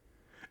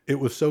 It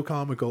was so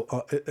comical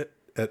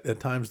at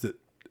times that,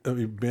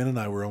 Ben and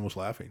I were almost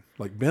laughing.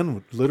 Like,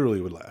 Ben literally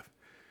would laugh.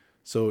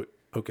 So,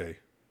 okay,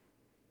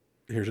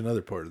 here's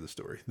another part of the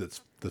story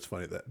that's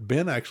funny. That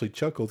Ben actually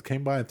chuckled,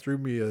 came by and threw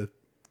me an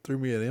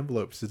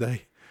envelope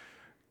today.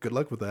 Good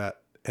luck with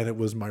that. And it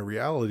was my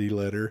reality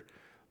letter.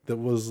 The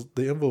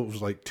envelope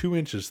was like 2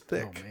 inches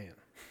thick. Oh man!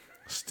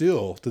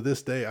 Still to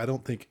this day, I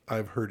don't think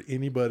I've heard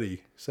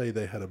anybody say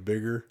they had a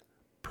bigger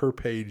per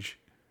page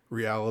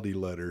reality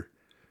letter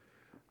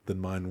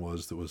than mine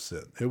was that was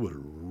sent. It was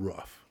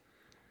rough.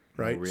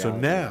 Right. So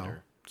now,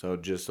 letter. So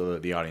just so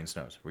that the audience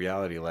knows,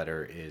 reality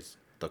letter is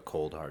the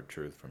cold hard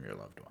truth from your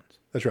loved ones.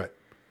 That's right.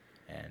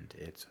 And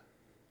it's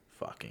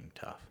fucking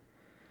tough.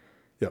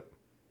 Yep.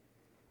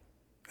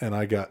 And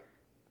I got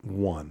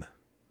one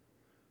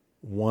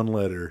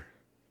letter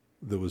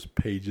that was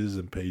pages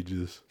and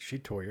pages. She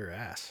tore your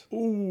ass.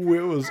 Oh,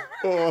 it was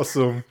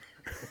awesome.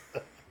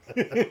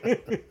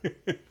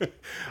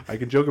 I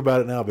can joke about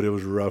it now, but it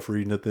was rough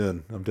reading it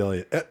then. I'm telling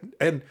you.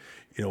 And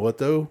you know what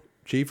though?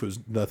 Chief, was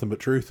nothing but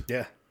truth.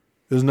 Yeah.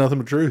 It was nothing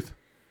but truth.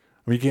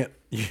 I mean,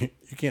 you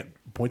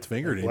can't point the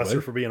finger at anybody. Bless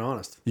her for being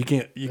honest. You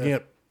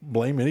can't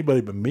blame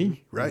anybody but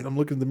me, right? I'm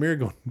looking in the mirror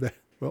going,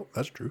 well,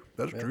 that's true.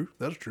 That's true.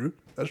 That's true.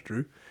 That's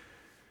true.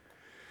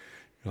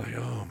 You're like,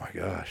 oh my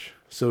gosh.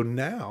 So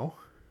now,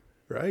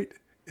 right?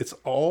 It's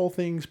all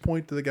things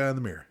point to the guy in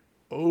the mirror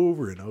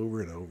over and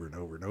over and over and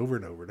over and over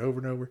and over and over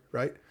and over,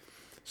 right?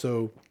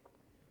 So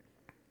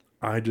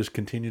I just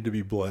continue to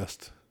be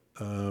blessed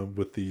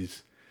with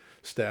these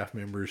staff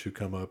members who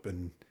come up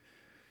and,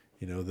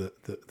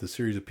 the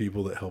series of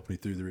people that helped me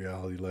through the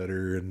reality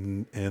letter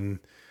and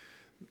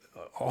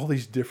all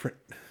these different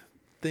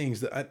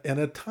things and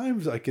at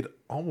times I could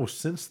almost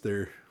sense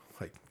their,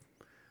 like,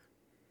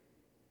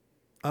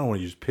 I don't want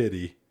to use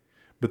pity,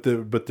 but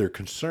their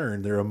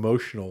concern, their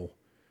emotional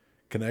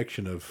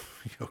connection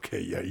of,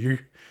 okay, yeah,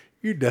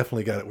 you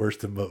definitely got it worse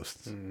than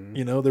most.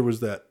 Mm-hmm. There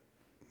was that,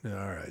 all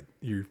right,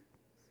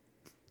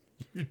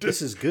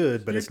 this is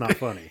good, but it's not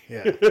funny.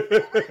 Yeah.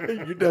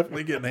 You're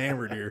definitely getting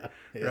hammered here,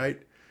 yeah.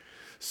 Right?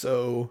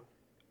 So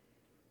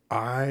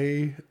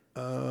I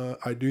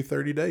do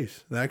 30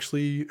 days. And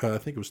actually, I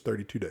think it was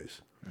 32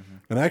 days. Mm-hmm.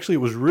 And actually, it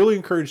was really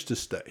encouraged to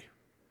stay.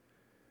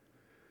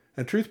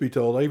 And truth be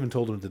told, I even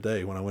told him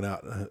today when I went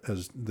out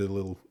as the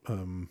little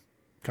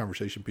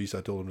conversation piece I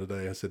told him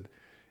today, I said,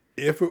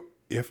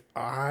 if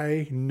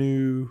I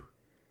knew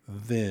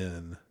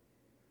then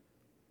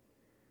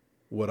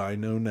what I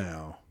know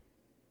now,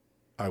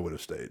 I would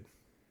have stayed.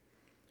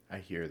 I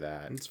hear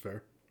that. That's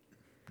fair.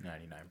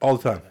 99%. All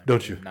the time,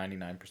 don't you?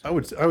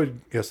 99%. I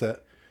would guess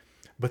that.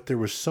 But there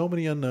were so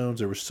many unknowns.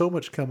 There was so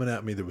much coming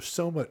at me. There was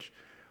so much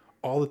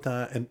all the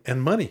time,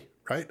 and money.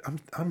 Right?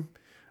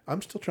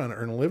 I'm still trying to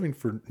earn a living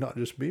for not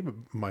just me but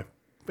my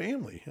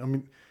family. I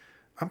mean,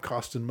 I'm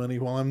costing money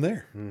while I'm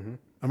there. Mm-hmm.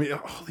 I mean,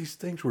 all these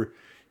things were,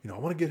 I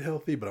want to get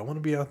healthy, but I want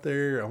to be out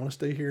there. I want to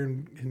stay here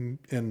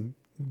and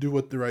do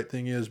what the right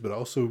thing is. But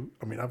also,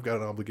 I mean, I've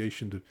got an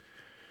obligation to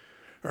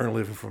earn a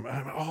living from.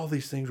 All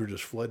these things were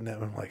just flooding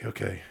at me. I'm like,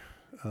 okay.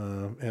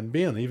 And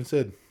Ben even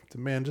said,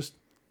 man, just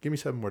give me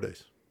 7 more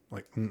days.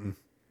 Like, I'm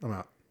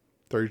out.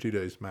 32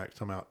 days max.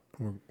 I'm out.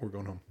 We're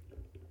going home.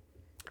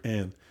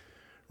 And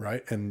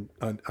right. And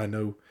I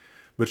know,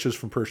 but just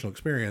from personal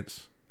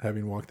experience,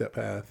 having walked that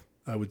path,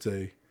 I would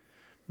say,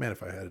 man,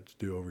 if I had it to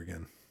do over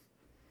again,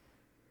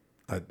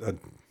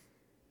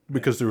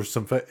 because there was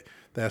some,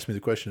 they asked me the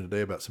question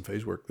today about some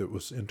phase work that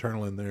was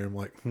internal in there. I'm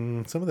like,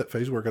 some of that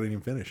phase work I didn't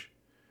even finish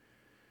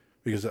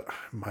because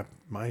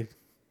my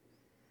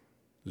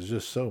was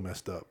just so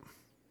messed up.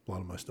 A lot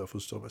of my stuff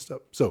was so messed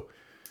up. So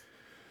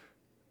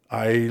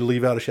I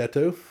leave out of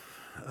Chateau.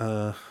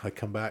 I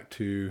come back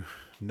to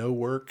no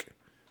work.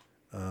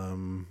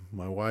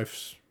 My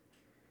wife's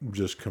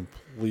just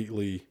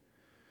completely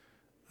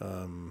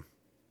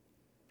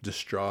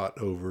distraught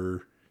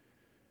over,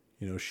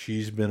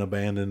 she's been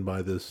abandoned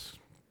by this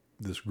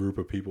group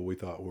of people we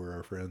thought were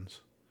our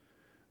friends.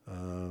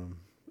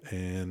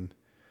 And,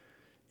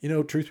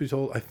 truth be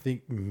told, I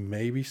think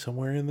maybe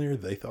somewhere in there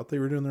they thought they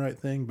were doing the right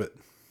thing, but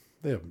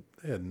they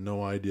had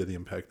no idea the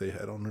impact they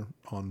had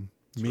on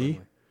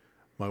me,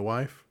 my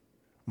wife,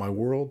 my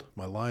world,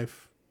 my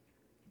life.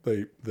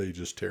 They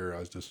just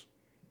terrorized us,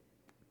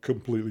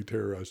 completely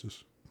terrorized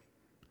us.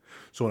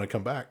 So when I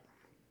come back,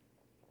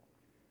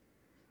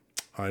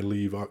 I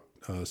leave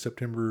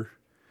September.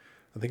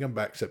 I think I'm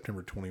back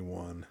September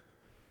 21,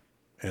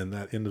 and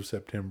that end of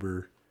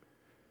September,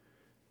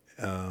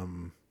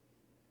 entering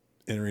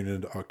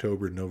into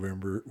October and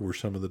November were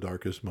some of the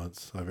darkest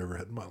months I've ever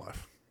had in my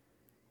life.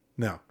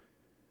 Now,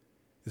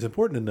 it's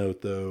important to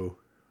note, though,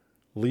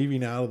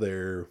 leaving out of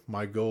there,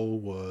 my goal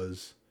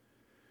was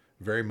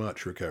very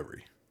much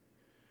recovery.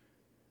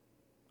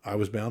 I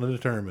was bound and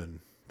determined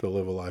to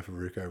live a life of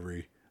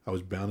recovery. I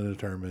was bound and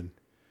determined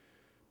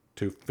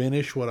to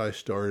finish what I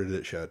started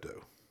at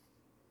Chateau.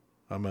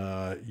 I'm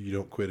a you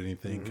don't quit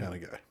anything kind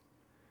of guy.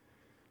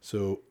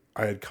 So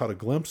I had caught a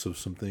glimpse of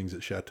some things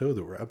at Chateau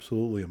that were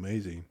absolutely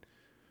amazing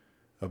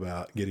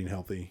about getting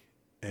healthy,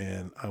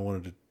 and I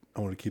wanted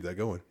to keep that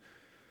going.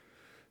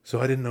 So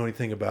I didn't know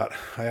anything about.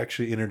 I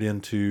actually entered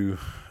into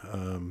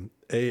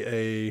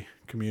AA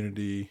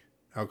community,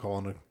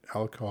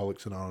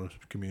 Alcoholics Anonymous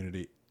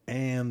community,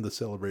 and the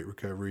Celebrate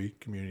Recovery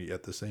community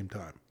at the same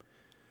time,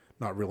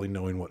 not really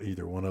knowing what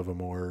either one of them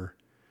were.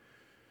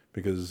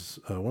 Because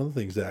one of the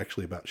things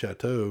actually about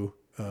Chateau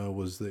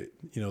was that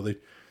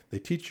they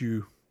teach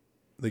you,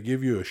 they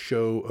give you a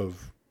show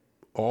of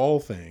all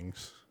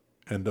things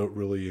and don't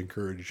really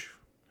encourage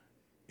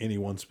any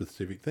one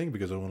specific thing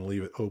because they want to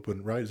leave it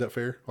open, right? Is that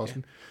fair,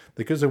 Austin? Yeah.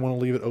 Because they want to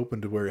leave it open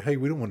to where, hey,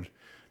 we don't want to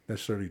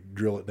necessarily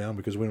drill it down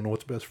because we don't know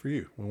what's best for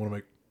you. We want to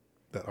make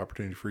that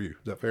opportunity for you.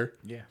 Is that fair?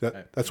 Yeah.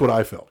 That's what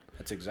I felt.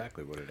 That's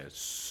exactly what it is.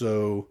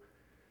 So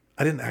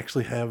I didn't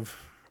actually have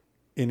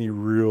any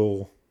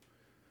real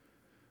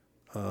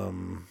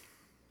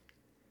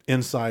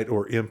insight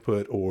or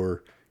input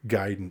or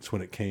guidance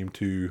when it came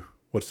to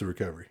what's the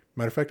recovery.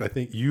 Matter of fact, I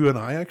think you and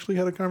I actually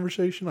had a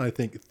conversation. I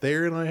think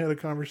Thayer and I had a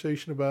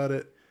conversation about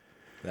it.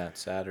 That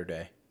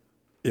Saturday.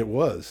 It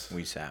was.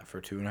 We sat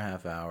for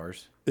 2.5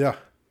 hours. Yeah.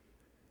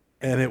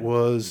 And it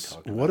was,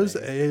 what does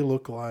AA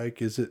look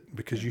like? Is it,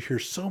 because you hear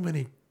so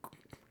many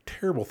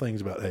terrible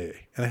things about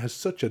AA, and it has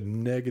such a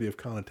negative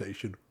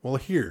connotation. Well,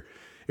 here,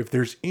 if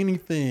there's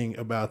anything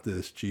about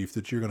this, Chief,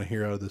 that you're going to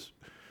hear out of this,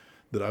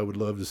 that I would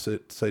love to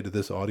say to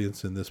this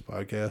audience in this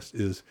podcast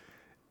is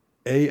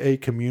AA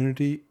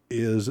community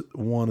is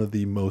one of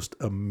the most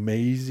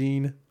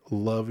amazing,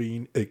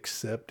 loving,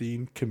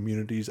 accepting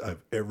communities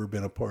I've ever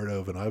been a part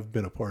of. And I've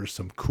been a part of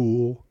some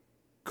cool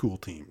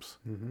teams,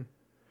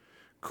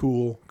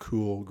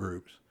 cool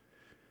groups.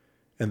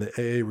 And the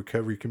AA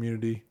recovery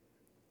community,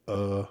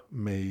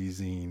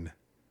 amazing.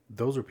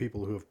 Those are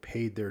people who have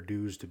paid their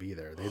dues to be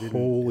there.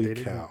 Holy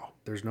cow.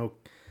 There's no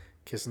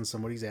kissing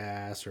somebody's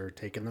ass or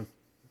taking the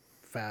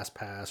fast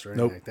pass or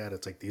anything like that.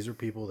 It's like these are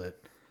people that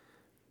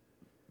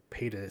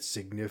paid a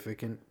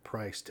significant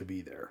price to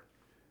be there.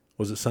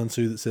 Was it Sun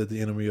Tzu that said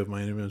the enemy of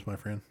my enemy is my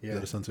friend? Yeah. Is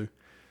that a Sun Tzu?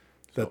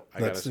 So I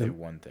gotta say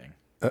one thing.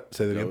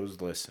 Say that again. Those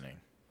listening,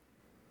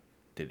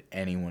 did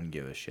anyone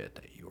give a shit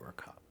that you were a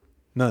cop?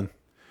 None.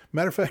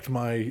 Matter of fact,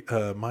 my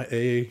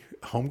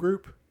AA home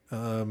group,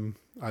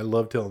 I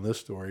love telling this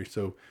story.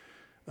 So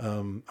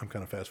I'm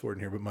kind of fast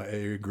forwarding here, but my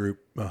AA group,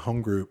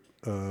 home group,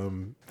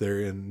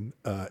 they're in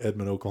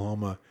Edmond,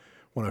 Oklahoma.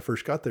 When I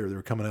first got there, they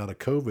were coming out of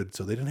COVID,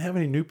 so they didn't have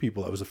any new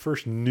people. I was the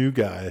first new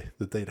guy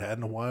that they'd had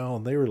in a while,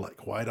 and they were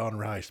like white on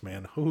rice,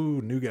 man. Ooh,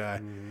 new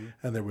guy. Mm-hmm.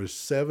 And there was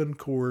 7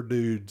 core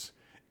dudes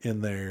in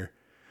there.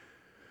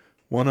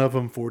 One of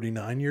them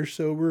 49 years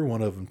sober,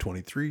 one of them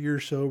 23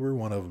 years sober,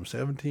 one of them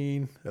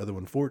 17, the other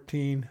one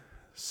 14,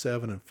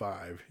 7 and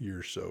 5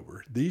 years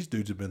sober. These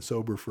dudes have been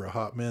sober for a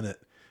hot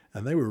minute,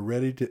 and they were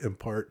ready to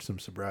impart some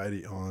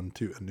sobriety on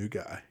to a new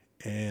guy,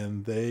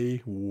 and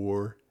they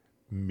wore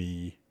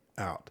me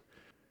out.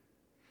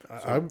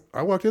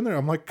 I walked in there.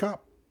 I'm like,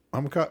 cop.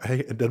 I'm a cop. Hey,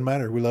 it doesn't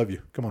matter. We love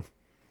you. Come on.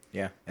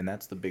 Yeah, and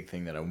that's the big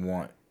thing that I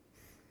want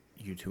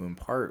you to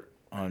impart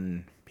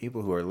on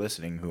people who are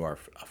listening who are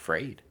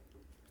afraid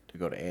to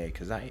go to AA,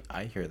 because I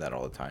hear that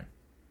all the time.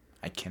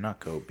 I cannot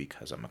go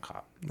because I'm a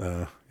cop.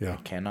 Yeah. I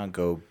cannot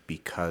go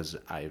because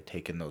I've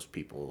taken those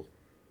people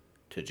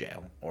to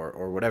jail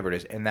or whatever it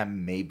is, and that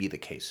may be the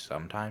case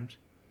sometimes,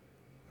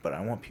 but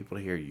I want people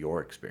to hear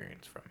your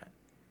experience from it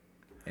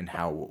and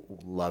how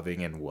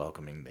loving and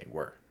welcoming they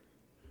were.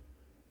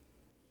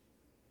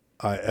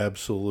 I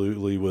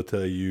absolutely will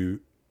tell you,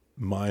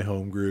 my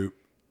home group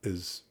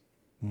is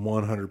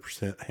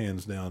 100%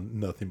 hands down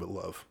nothing but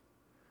love.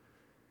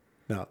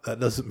 Now, that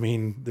doesn't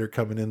mean they're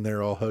coming in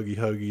there all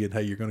huggy and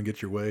hey, you're going to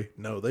get your way.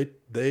 No,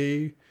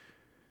 there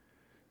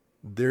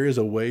is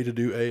a way to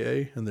do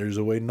AA and there's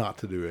a way not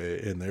to do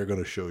AA, and they're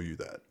going to show you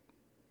that.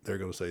 They're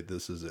going to say,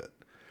 this is it.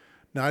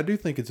 Now, I do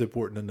think it's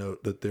important to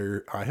note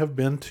that I have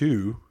been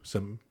to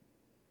some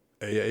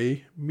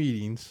AA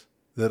meetings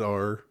that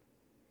are,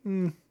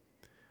 you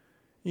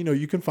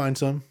can find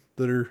some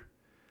that are,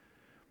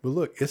 but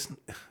look,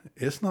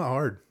 it's not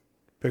hard.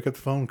 Pick up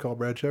the phone, call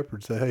Brad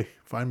Shepard, say, hey,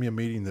 find me a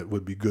meeting that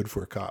would be good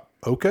for a cop.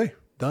 Okay,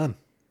 done.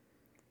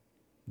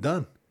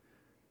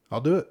 I'll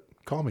do it.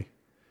 Call me.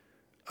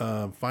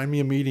 Find me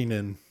a meeting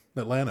in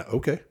Atlanta.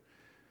 Okay.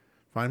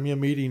 Find me a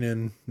meeting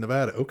in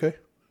Nevada. Okay.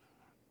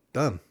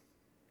 Done.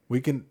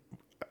 We can.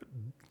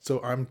 So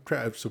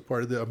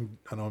part of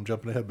I know I'm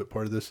jumping ahead, but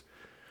part of this,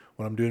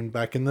 what I'm doing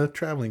back in the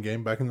traveling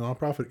game, back in the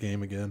nonprofit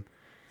game again,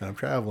 and I'm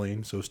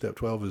traveling. So step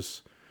 12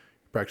 is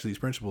practice these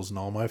principles in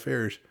all my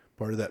affairs.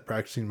 Part of that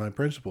practicing my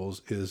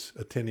principles is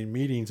attending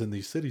meetings in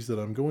these cities that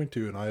I'm going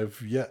to. And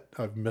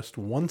I've missed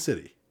one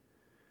city,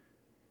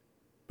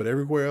 but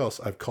everywhere else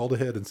I've called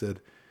ahead and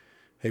said,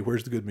 hey,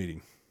 where's the good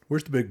meeting?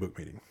 Where's the big book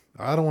meeting?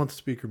 I don't want the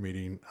speaker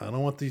meeting. I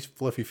don't want these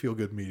fluffy feel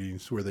good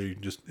meetings where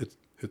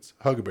it's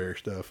hug-a-bear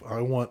stuff.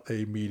 I want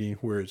a meeting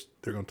where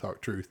they're going to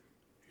talk truth.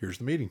 Here's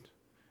the meetings.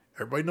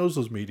 Everybody knows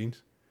those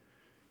meetings,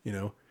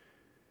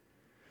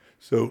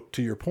 So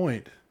to your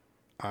point,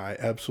 I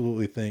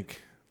absolutely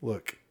think,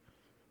 look,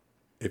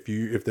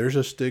 if there's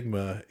a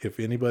stigma, if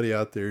anybody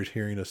out there is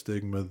hearing a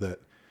stigma that,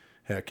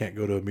 hey, I can't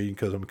go to a meeting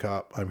because I'm a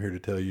cop, I'm here to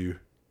tell you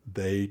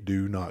they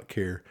do not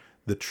care.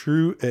 The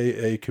true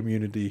AA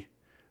community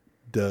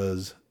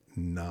does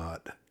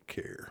not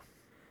care.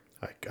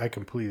 I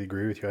completely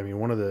agree with you. I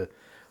mean,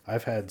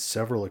 I've had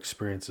several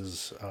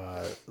experiences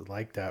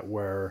like that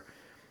where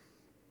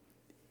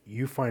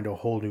you find a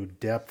whole new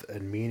depth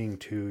and meaning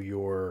to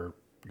your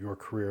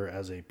career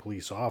as a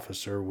police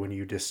officer when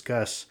you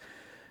discuss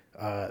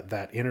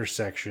that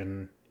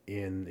intersection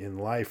in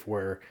life,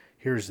 where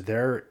here's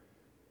their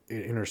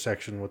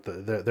intersection with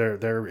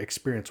their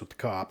experience with the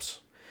cops,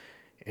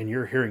 and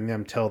you're hearing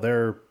them tell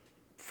their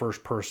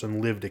first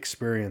person lived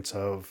experience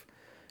of,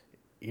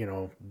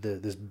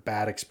 this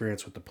bad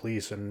experience with the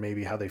police and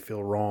maybe how they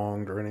feel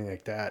wronged or anything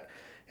like that.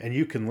 And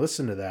you can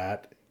listen to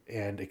that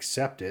and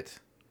accept it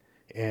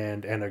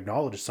and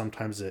acknowledge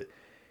sometimes that,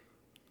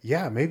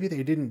 yeah, maybe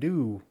they didn't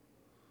do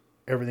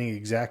everything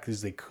exactly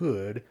as they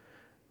could,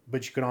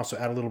 but you can also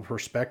add a little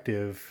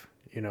perspective.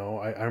 I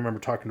remember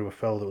talking to a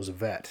fellow that was a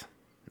vet,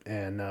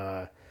 and,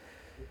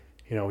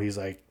 he's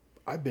like,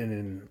 I've been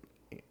in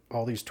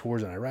all these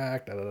tours in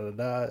Iraq,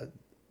 I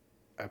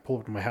pull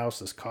up to my house,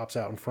 this cop's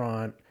out in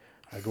front.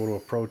 I go to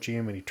approach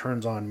him, and he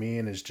turns on me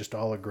and is just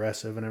all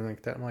aggressive and everything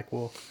like that. I'm like,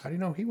 well, how do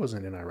you know he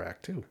wasn't in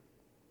Iraq too?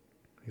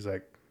 He's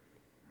like,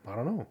 I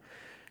don't know.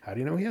 How do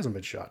you know he hasn't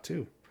been shot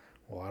too?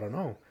 Well, I don't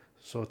know.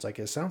 So it's like,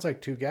 it sounds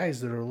like two guys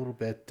that are a little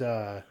bit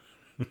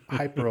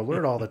hyper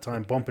alert all the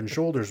time, bumping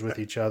shoulders with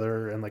each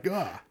other and like,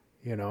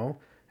 And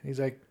he's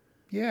like,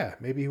 yeah,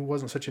 maybe he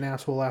wasn't such an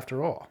asshole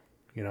after all,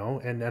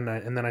 and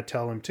then I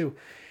tell him too.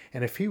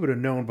 And if he would have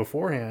known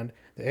beforehand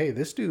that, hey,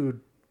 this dude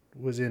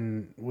was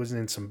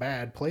in some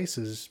bad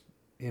places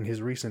in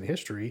his recent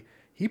history,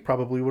 he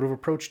probably would have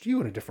approached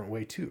you in a different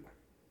way too.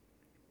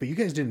 But you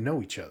guys didn't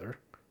know each other.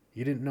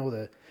 You didn't know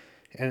that.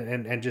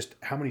 And just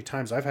how many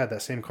times I've had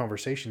that same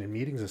conversation in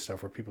meetings and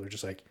stuff where people are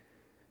just like,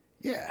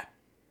 yeah,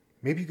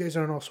 maybe you guys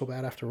aren't all so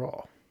bad after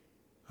all.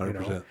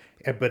 100%.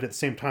 But at the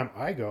same time,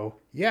 I go,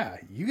 yeah,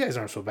 you guys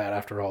aren't so bad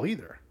after all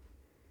either.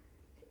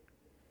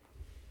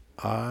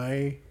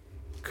 I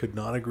could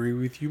not agree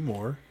with you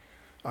more.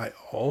 I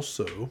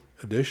also,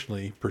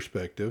 additional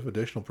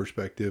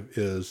perspective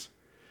is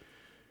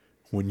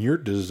when your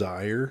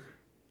desire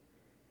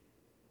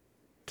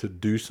to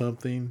do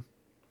something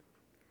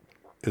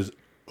is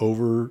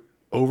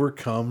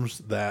overcomes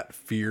that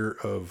fear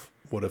of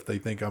what if they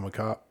think I'm a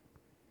cop,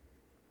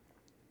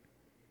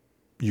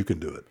 you can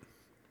do it.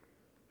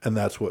 And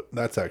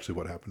that's actually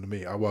what happened to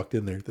me. I walked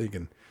in there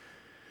thinking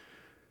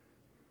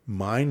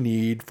my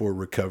need for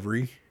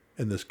recovery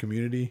in this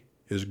community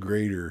is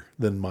greater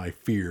than my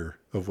fear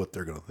of what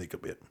they're going to think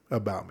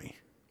about me.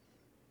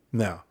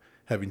 Now,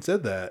 having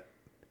said that,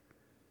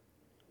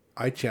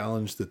 I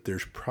challenge that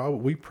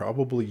we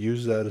probably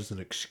use that as an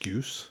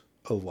excuse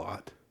a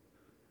lot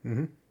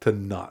to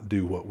not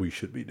do what we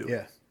should be doing.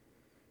 Yeah.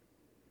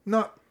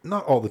 Not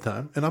all the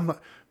time. And I'm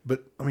not,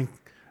 but I mean,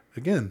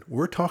 again,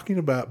 we're talking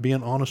about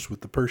being honest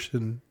with the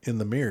person in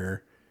the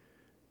mirror.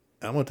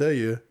 I'm going to tell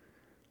you,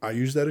 I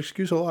use that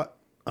excuse a lot.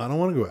 I don't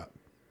want to go out.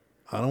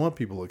 I don't want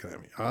people looking at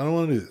me. I don't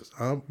want to do this.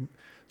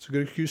 It's a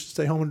good excuse to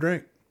stay home and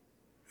drink.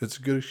 It's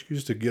a good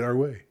excuse to get our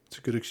way. It's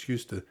a good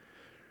excuse to...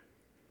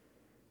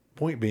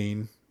 Point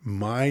being,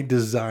 my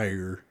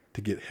desire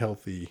to get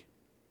healthy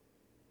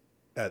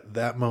at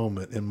that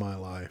moment in my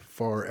life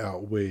far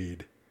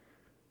outweighed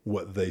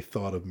what they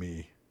thought of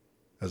me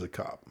as a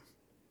cop.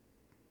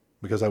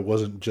 Because I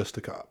wasn't just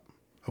a cop.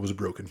 I was a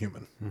broken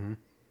human. Mm-hmm.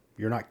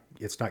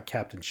 It's not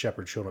Captain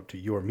Shepard showing up to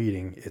your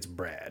meeting. It's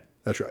Brad.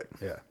 That's right.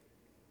 Yeah.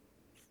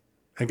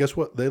 And guess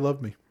what? They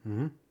loved me.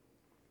 Mm-hmm.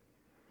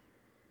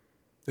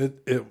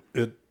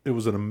 It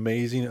was an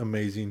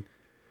amazing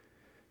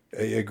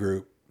AA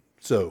group.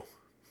 So,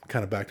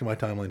 kind of back to my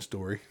timeline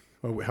story.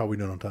 How are we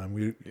doing on time?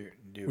 We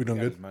We doing got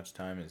good? as much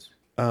time as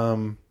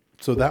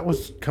So that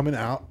was coming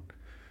out.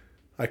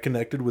 I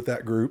connected with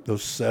that group,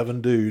 those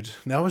 7 dudes.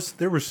 Now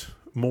there was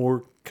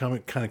more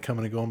coming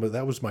and going, but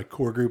that was my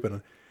core group,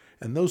 and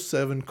those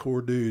 7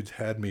 core dudes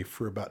had me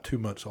for about 2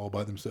 months all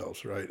by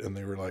themselves, right? And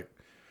they were like,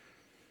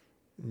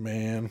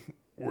 "Man,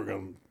 we're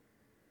gonna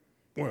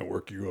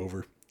work you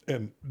over,"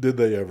 and did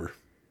they ever?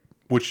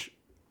 Which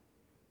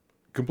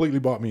completely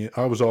bought me.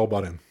 I was all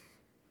bought in.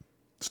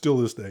 Still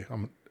this day,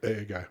 I'm an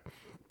AA guy.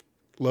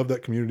 Love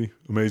that community.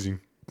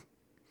 Amazing.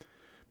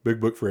 Big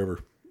book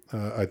forever.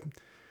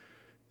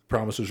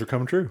 Promises are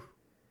coming true,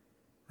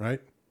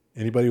 right?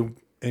 Anybody want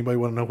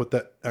to know what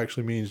that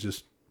actually means?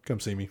 Just come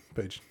see me,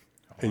 page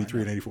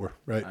 83 and 84,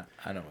 right?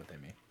 I know what they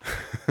mean.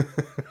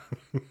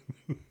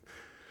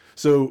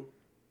 So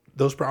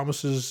those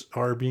promises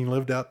are being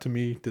lived out to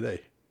me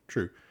today.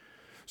 True.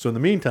 So in the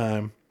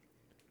meantime,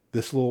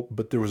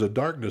 but there was a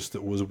darkness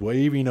that was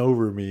waving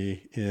over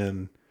me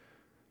in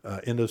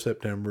end of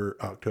September,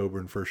 October,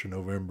 and 1st of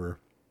November.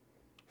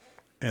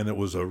 And it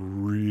was a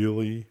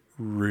really,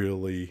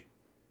 really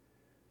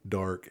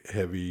dark,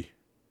 heavy,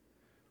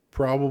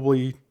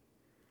 probably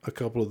a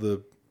couple of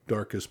the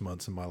darkest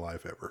months in my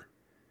life ever.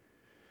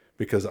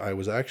 Because I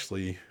was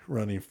actually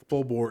running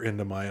full bore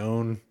into my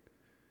own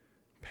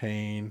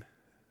pain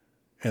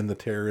and the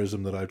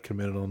terrorism that I'd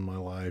committed on my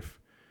life,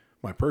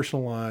 my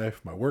personal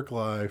life, my work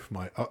life,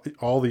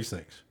 all these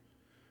things,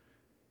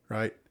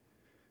 right?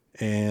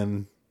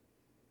 And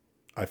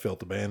I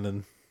felt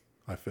abandoned.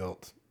 I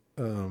felt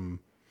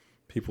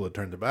people had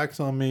turned their backs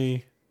on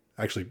me.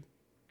 Actually,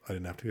 I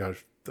didn't have to.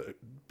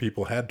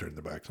 People had turned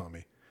their backs on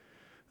me.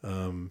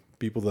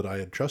 People that I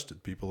had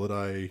trusted, people that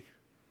I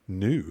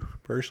knew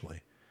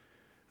personally,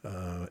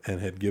 and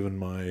had given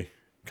my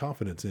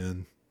confidence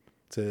in,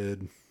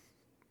 said,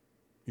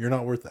 "You're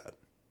not worth that,"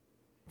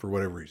 for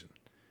whatever reason.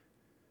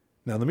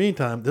 Now, in the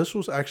meantime, this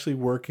was actually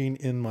working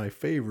in my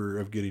favor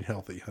of getting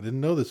healthy. I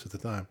didn't know this at the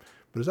time,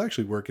 but it's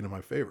actually working in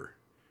my favor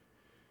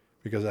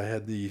because I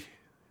had this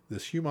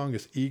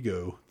humongous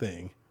ego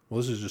thing.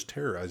 Well, this is just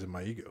terrorizing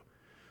my ego.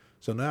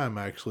 So now I'm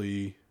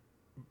actually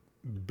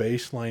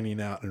baselining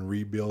out and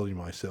rebuilding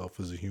myself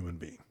as a human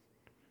being.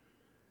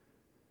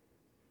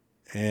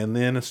 And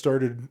then it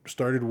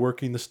started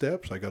working the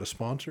steps. I got a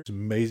sponsor. It's an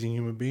amazing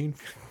human being.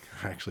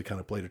 I actually kind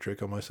of played a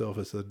trick on myself.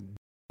 I said,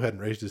 hadn't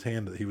raised his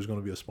hand that he was going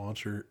to be a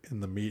sponsor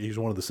in the meet. He's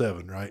one of the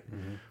 7, right?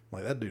 Mm-hmm.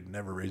 Like, that dude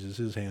never raises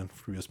his hand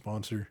to be a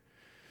sponsor.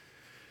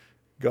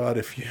 God,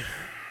 if he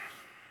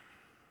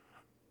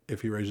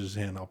raises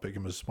his hand, I'll pick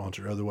him as a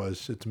sponsor.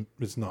 Otherwise,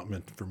 it's not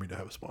meant for me to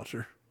have a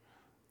sponsor.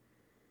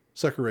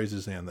 Sucker raised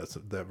his hand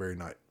that very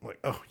night. I'm like,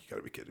 oh, you got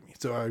to be kidding me.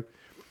 So I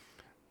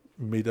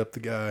meet up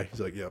the guy. He's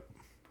like, yep,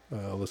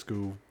 let's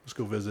go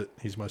visit.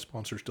 He's my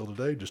sponsor still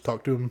today. Just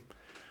talked to him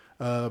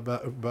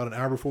about an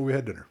hour before we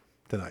had dinner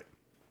tonight.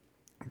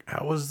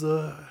 How was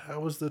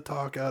the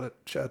talk out at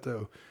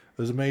Chateau?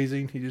 It was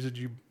amazing. He just said,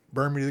 "You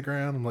burn me to the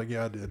ground?" I'm like,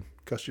 "Yeah, I did.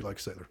 Cussed you like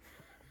a sailor."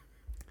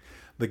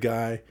 The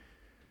guy,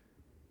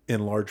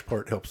 in large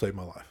part, helped save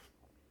my life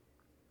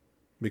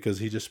because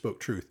he just spoke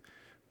truth.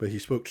 But he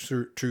spoke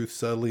truth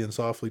subtly and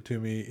softly to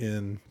me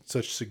in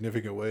such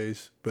significant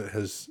ways, but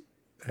has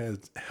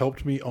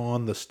helped me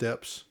on the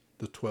steps,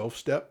 the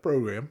 12-step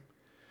program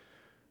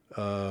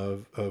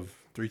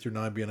of 3 through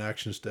 9 being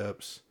action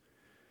steps.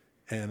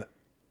 And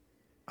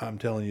I'm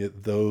telling you,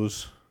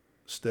 those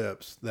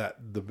steps,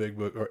 the big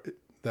book, or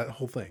that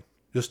whole thing,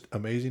 just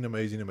amazing,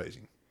 amazing,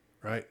 amazing,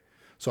 right?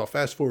 So I'll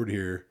fast forward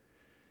here.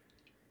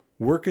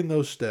 Working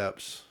those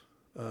steps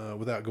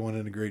without going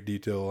into great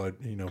detail,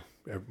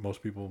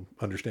 most people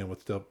understand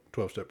what the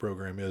 12-step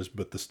program is,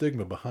 but the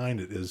stigma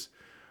behind it is,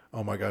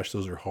 oh my gosh,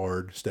 those are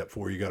hard. Step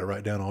 4, you got to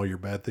write down all your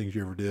bad things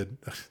you ever did.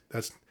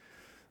 That's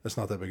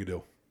not that big a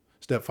deal.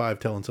 Step 5,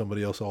 telling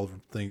somebody else all the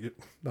things,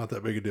 not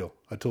that big a deal.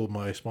 I told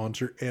my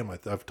sponsor and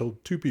I've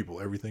told 2 people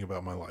everything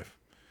about my life,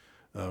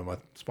 my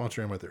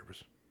sponsor and my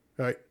therapist.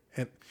 All right,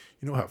 and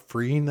you know how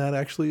freeing that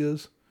actually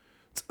is?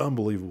 It's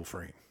unbelievable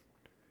freeing.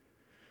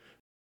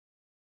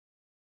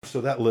 So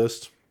that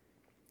list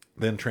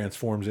then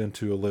transforms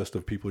into a list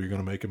of people you're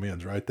going to make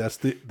amends, right? That's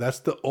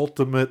the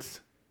ultimate.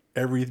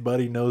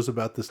 Everybody knows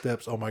about the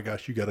steps. Oh my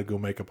gosh, you got to go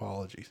make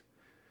apologies.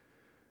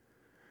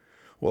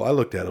 Well, I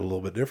looked at it a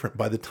little bit different.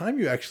 By the time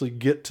you actually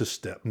get to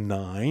step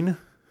 9,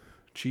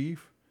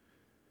 Chief,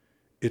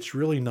 it's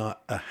really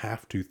not a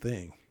have to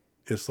thing.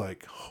 It's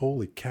like,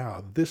 holy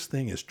cow, this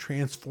thing is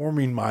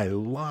transforming my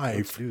life.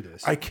 Let's do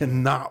this. I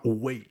cannot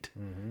wait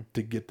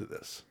to get to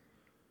this.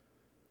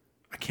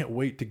 I can't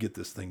wait to get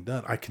this thing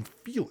done. I can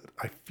feel it.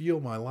 I feel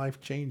my life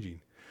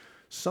changing.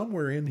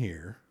 Somewhere in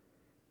here,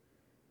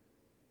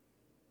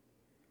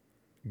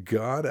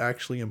 God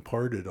actually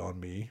imparted on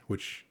me,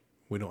 which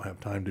we don't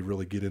have time to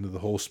really get into the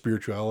whole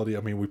spirituality.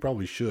 I mean, we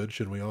probably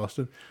shouldn't we,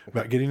 Austin?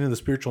 About getting into the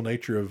spiritual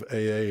nature of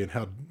AA and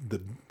how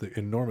the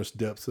enormous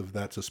depth of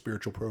that's a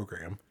spiritual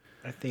program.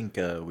 I think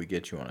we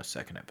get you on a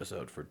second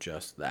episode for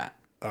just that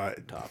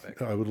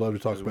topic. I would love to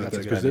talk about that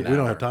can because spend we an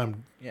don't hour. have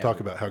time to talk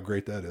about how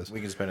great that is.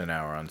 We can spend an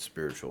hour on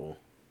spiritual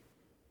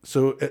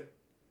So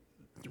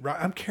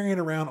I'm carrying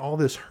around all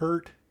this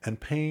hurt and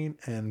pain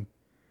and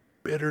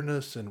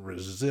bitterness and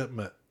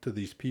resentment to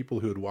these people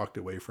who had walked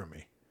away from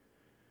me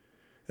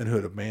and who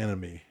had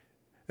abandoned me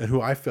and who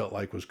I felt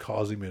like was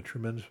causing me a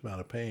tremendous amount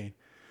of pain.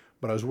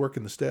 But I was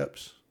working the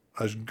steps.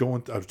 I was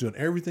doing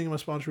everything my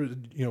sponsor,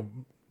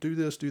 do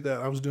this, do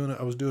that. I was doing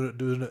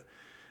it.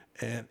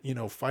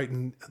 And,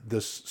 fighting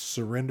this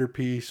surrender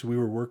piece. We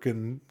were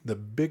working, the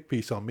big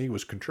piece on me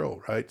was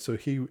control, right? So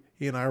he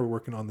and I were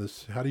working on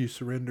this. How do you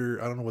surrender?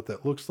 I don't know what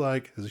that looks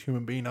like as a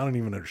human being. I don't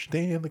even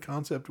understand the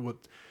concept of what,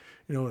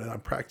 and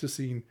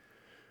I'm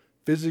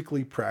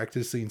physically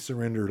practicing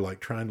surrender, like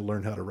trying to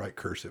learn how to write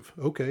cursive.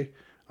 Okay.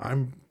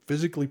 I'm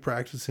physically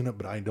practicing it,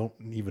 but I don't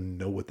even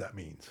know what that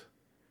means.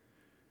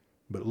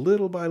 But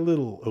little by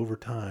little over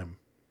time,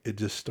 it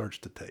just starts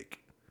to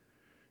take.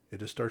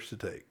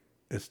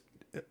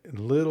 And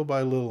little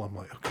by little, I'm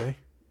like, okay,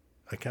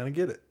 I kind of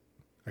get it.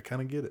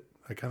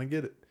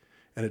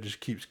 And it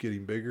just keeps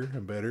getting bigger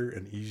and better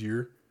and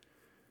easier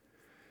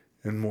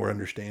and more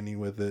understanding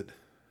with it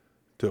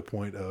to a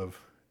point of,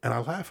 and I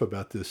laugh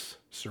about this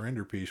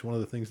surrender piece. One of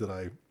the things that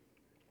I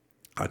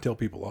tell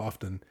people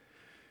often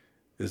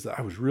is that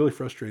I was really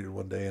frustrated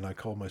one day and I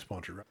called my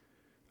sponsor.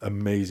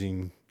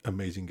 Amazing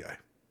guy.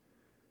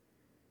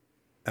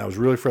 I was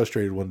really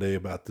frustrated one day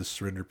about this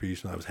surrender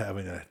piece and I was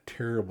having a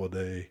terrible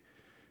day.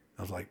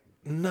 I was like,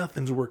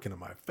 nothing's working in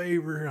my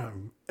favor.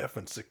 I'm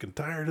effing sick and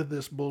tired of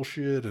this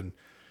bullshit. And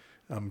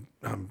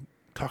I'm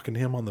talking to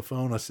him on the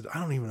phone. I said, I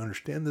don't even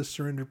understand this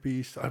surrender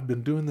piece. I've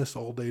been doing this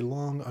all day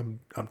long.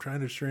 I'm trying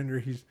to surrender.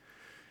 He's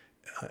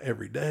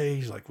every day.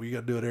 He's like, well, you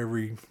got to do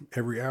it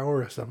every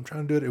hour. I said, I'm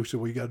trying to do it. He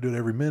said, well, you got to do it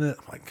every minute.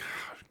 I'm like,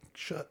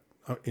 shut.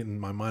 In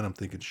my mind, I'm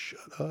thinking,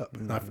 shut up.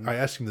 And I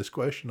asked him this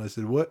question. I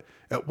said,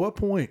 at what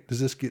point does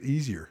this get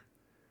easier?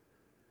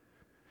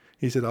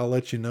 He said, I'll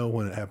let you know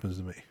when it happens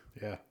to me.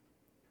 Yeah.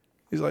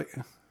 He's like,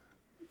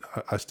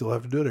 I still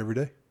have to do it every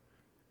day.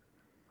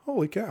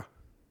 Holy cow.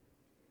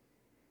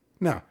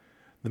 Now,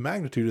 the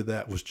magnitude of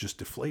that was just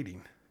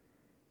deflating.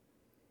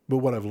 But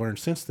what I've learned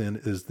since then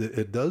is that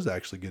it does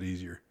actually get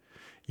easier.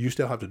 You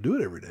still have to do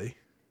it every day,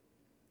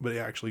 but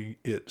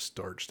it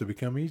starts to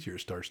become easier.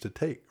 It starts to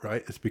take,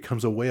 right? It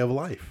becomes a way of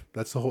life.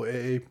 That's the whole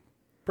AA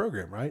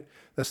program, right?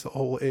 That's the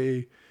whole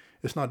AA.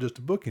 It's not just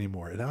a book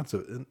anymore. Now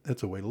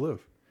it's a way to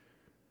live.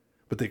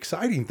 But the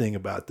exciting thing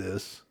about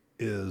this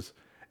is,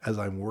 as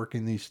I'm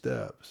working these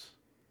steps,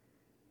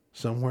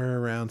 somewhere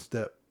around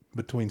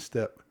between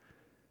step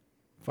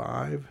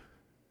 5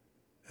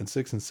 and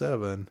 6 and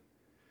 7,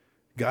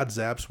 God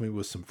zaps me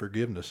with some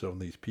forgiveness on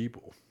these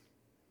people.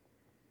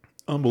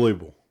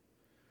 Unbelievable.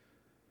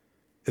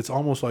 It's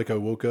almost like I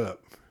woke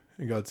up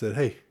and God said,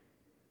 hey,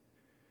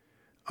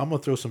 I'm going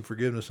to throw some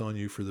forgiveness on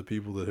you for the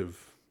people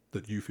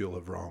that you feel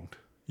have wronged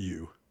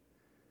you.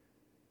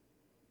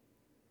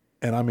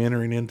 And I'm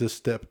entering into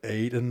step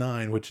 8 and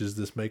 9, which is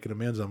this making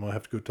amends. I'm going to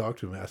have to go talk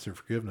to them, ask their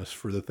forgiveness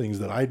for the things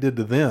that I did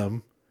to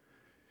them.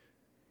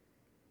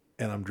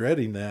 And I'm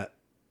dreading that.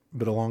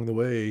 But along the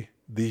way,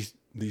 these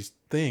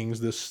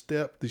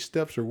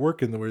steps are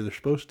working the way they're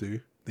supposed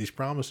to. These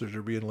promises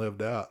are being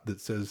lived out that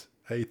says,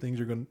 hey, things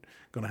are going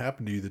to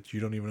happen to you that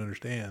you don't even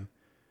understand.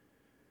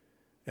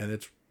 And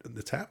it's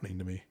happening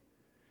to me,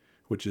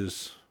 which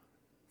is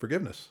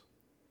forgiveness.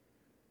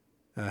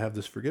 And I have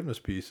this forgiveness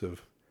piece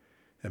of,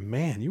 and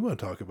man, you want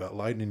to talk about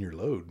lightening your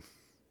load.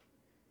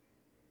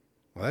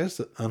 Well, that's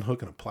the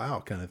unhooking a plow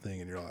kind of thing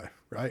in your life,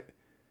 right?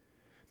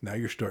 Now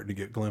you're starting to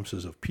get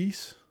glimpses of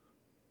peace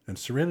and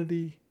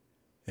serenity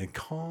and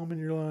calm in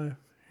your life.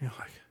 You're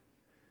like,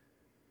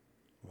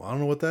 well, I don't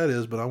know what that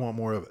is, but I want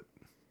more of it.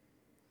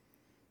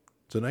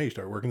 So now you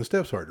start working the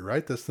steps harder,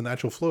 right? That's the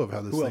natural flow of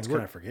how this thing works. Who else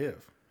can I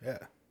forgive? Yeah.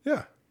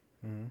 Yeah.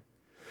 Mm-hmm.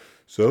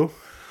 So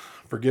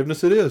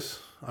forgiveness it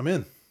is. I'm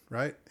in,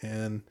 right?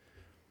 And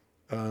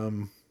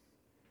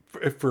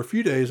for a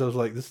few days, I was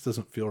like, this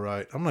doesn't feel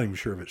right. I'm not even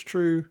sure if it's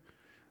true.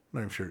 I'm not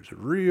even sure it's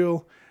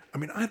real. I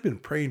mean, I'd been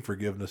praying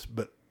forgiveness,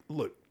 but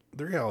look,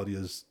 the reality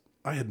is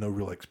I had no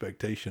real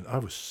expectation. I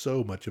was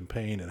so much in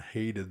pain and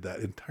hated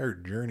that entire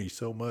journey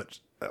so much.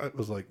 I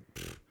was like,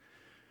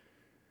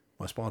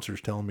 my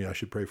sponsor's telling me I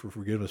should pray for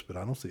forgiveness, but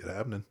I don't see it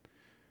happening.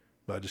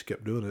 But I just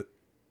kept doing it.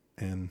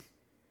 And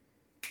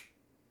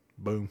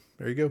boom,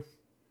 there you go.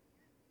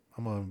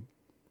 I'm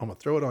gonna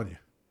throw it on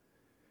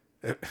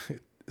you.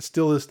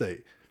 Still this day.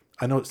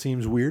 I know it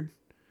seems weird.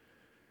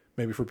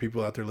 Maybe for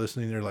people out there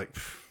listening, they're like,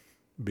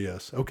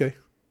 BS. Okay.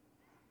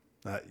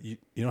 You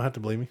don't have to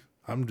believe me.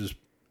 I'm just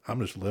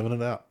living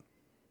it out.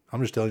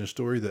 I'm just telling you a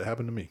story that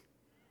happened to me.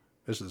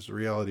 This is the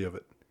reality of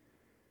it.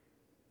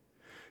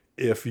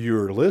 If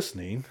you're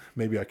listening,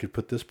 maybe I could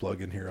put this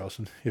plug in here,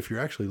 Austin. If you're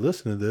actually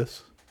listening to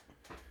this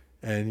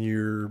and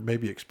you're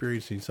maybe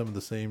experiencing some of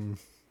the same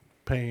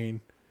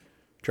pain,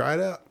 try it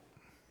out.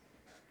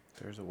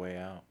 There's a way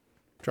out.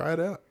 Try it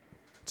out.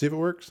 See if it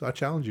works. I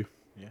challenge you.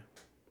 Yeah.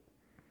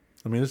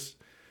 I mean, it's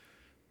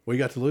what you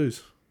got to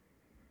lose.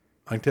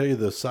 I can tell you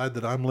the side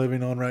that I'm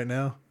living on right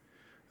now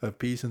of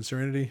peace and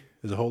serenity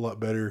is a whole lot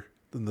better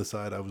than the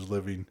side I was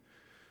living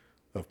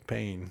of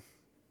pain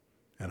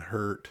and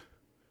hurt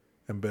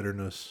and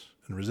bitterness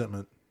and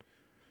resentment.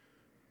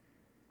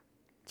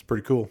 It's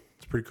pretty cool.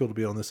 It's pretty cool to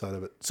be on this side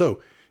of it.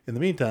 So in the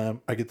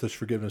meantime, I get this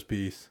forgiveness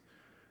piece.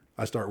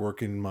 I start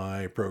working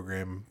my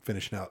program,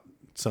 finishing out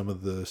some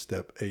of the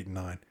step 8 and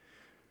 9.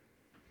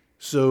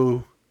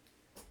 So,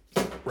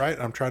 right,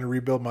 I'm trying to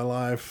rebuild my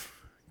life.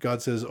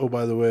 God says, oh,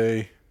 by the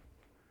way,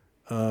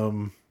 a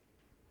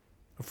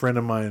friend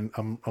of mine,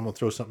 I'm going to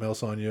throw something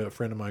else on you. A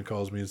friend of mine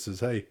calls me and says,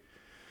 hey,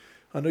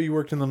 I know you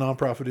worked in the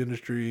nonprofit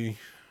industry.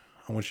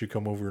 I want you to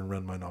come over and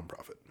run my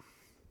nonprofit.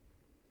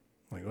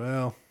 I'm like,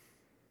 well,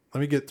 let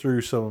me get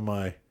through some of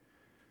my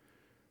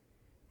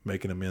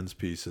making amends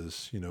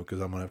pieces, because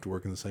I'm going to have to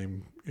work in the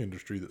same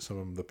industry that some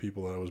of the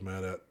people that I was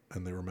mad at,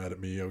 and they were mad at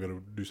me. I've got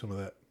to do some of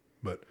that.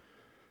 But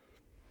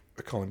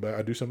I call him back.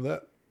 I do some of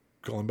that.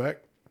 Call him back.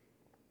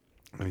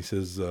 And he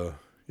says,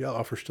 yeah,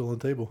 offer's still on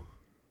the table.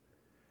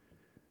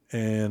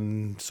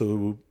 And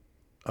so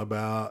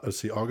about,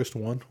 August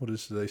 1. What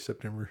is today?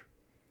 September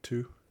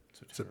 2?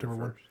 September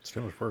 1?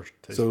 September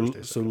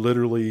 1st. So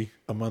literally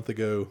a month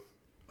ago,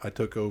 I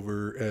took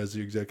over as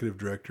the executive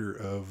director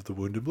of the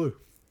Wounded Blue.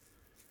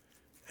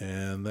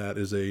 And that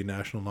is a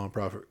national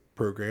nonprofit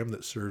program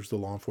that serves the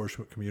law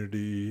enforcement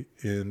community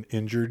in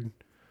injured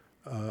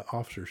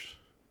officers.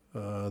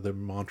 The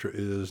mantra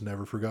is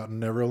never forgotten,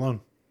 never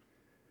alone.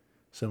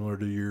 Similar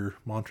to your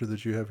mantra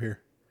that you have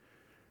here,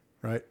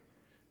 right?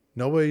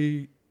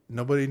 Nobody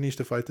needs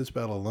to fight this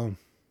battle alone,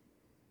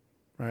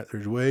 right?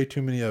 There's way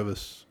too many of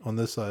us on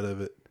this side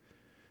of it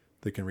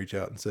that can reach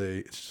out and say,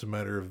 it's just a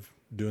matter of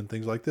doing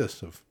things like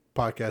this, of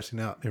podcasting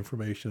out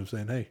information, of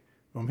saying, hey,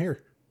 I'm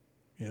here,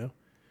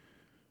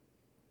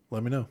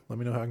 Let me know how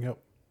I can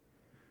help.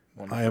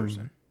 One go ahead.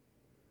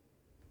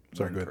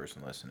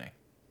 person listening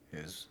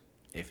is,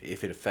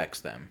 if it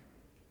affects them,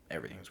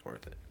 everything's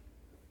worth it.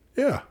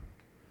 Yeah.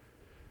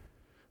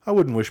 I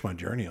wouldn't wish my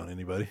journey on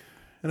anybody.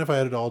 And if I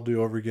had it all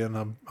do over again,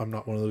 I'm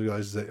not one of those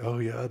guys that say, oh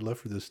yeah, I'd love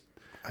for this.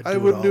 I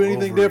wouldn't do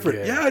anything different.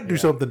 Again. Yeah, I'd do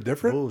something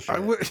different. Bullshit. I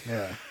would.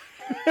 Yeah.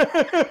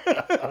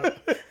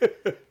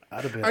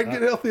 I'd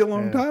get healthy a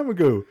long time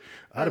ago.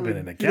 I'd have been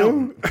an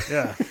accountant.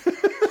 Yeah.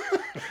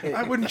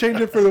 I wouldn't change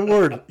it for the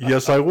word.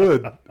 Yes, I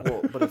would.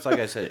 Well, but it's like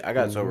I said, I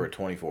got sober at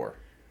 24.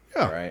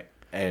 Yeah. Right?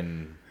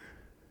 And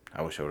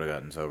I wish I would have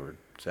gotten sober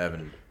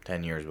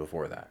 7-10 years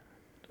before that.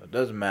 So it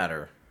doesn't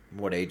matter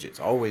what age. It's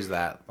always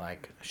that,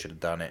 like, I should have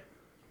done it.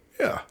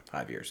 Yeah.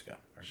 5 years ago.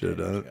 Should have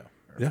done it.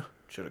 Yeah.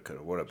 Should have, could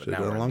have, would have. Should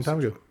have done it a long time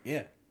ago.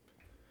 Yeah.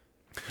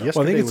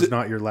 Yesterday was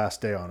not your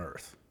last day on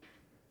Earth.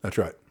 That's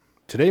right.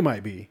 Today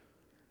might be,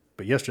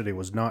 but yesterday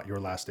was not your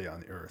last day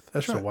on the Earth.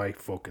 That's right. So why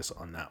focus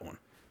on that one?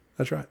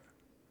 That's right.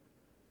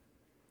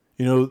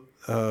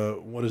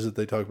 What is it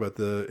they talk about?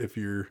 If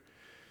you're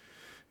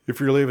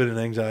living in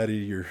anxiety,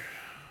 you're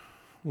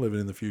living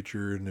in the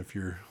future, and if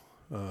you're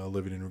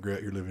living in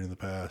regret, you're living in the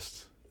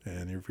past,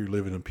 and if you're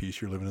living in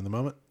peace, you're living in the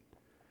moment.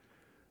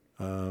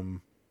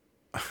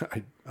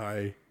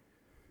 I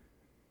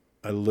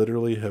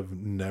literally have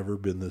never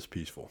been this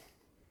peaceful.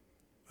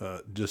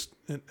 Just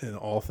in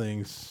all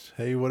things,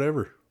 hey,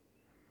 whatever.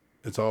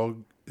 It's all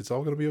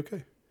going to be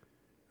okay.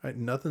 Right?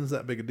 Nothing's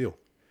that big a deal.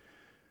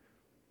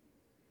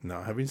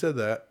 Now, having said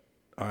that,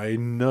 I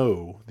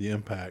know the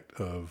impact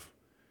of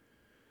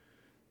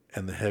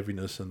and the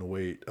heaviness and the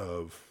weight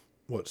of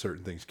what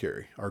certain things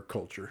carry. Our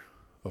culture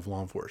of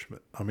law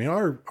enforcement. I mean,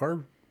 our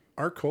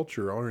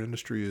culture, our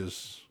industry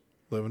is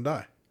live and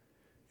die.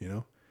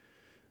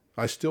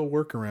 I still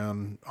work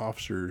around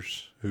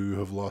officers who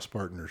have lost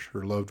partners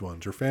or loved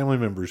ones, or family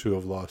members who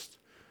have lost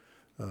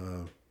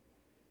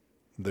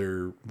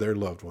their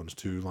loved ones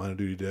to line of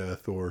duty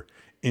death or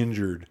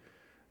injured.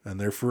 And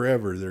they're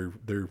forever,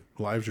 their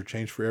lives are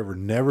changed forever,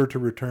 never to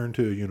return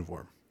to a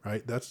uniform,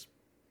 right? That's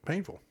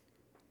painful.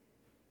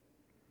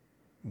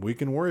 We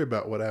can worry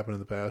about what happened in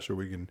the past, or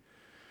we can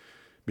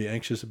be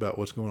anxious about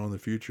what's going on in the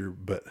future.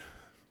 But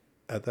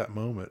at that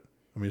moment,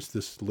 it's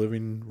this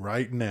living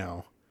right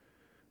now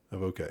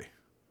of, okay,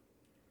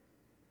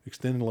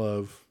 extend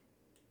love,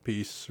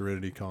 peace,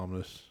 serenity,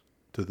 calmness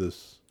to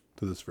this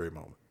very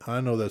moment.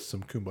 I know that's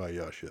some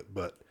kumbaya shit,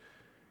 but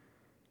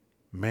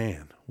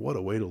man, what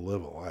a way to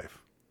live a life.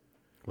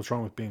 What's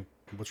wrong with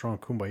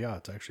Kumbaya?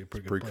 It's actually a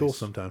pretty good place. Cool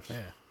sometimes. Yeah.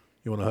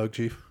 You want a hug,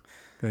 Chief?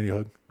 Can I give you a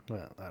hug?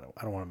 Well,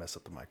 I don't want to mess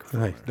up the microphone.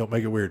 Hey, don't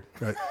make it weird,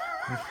 right?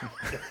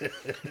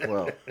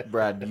 Well,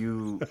 Brad,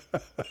 you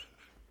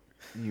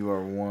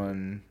are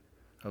one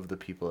of the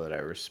people that I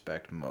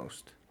respect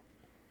most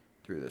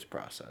through this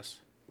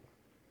process.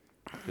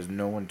 Because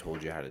no one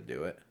told you how to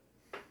do it,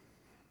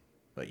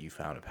 but you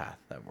found a path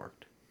that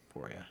worked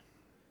for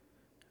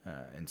you.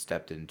 And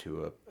stepped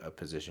into a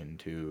position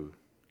to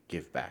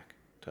give back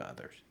to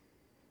others.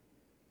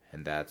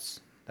 And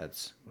that's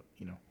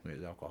we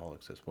as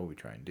alcoholics, that's what we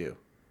try and do.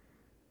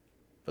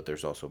 But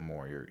there's also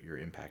more. You're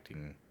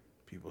impacting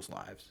people's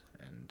lives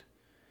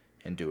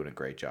and doing a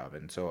great job.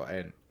 And so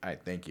I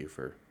thank you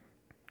for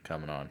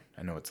coming on.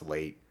 I know it's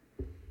late.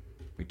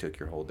 We took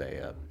your whole day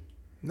up.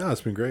 No,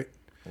 it's been great.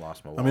 I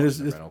lost my wallet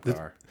in the rental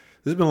car.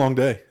 This has been a long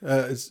day.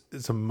 It's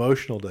an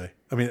emotional day.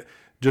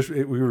 Chief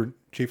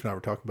and I were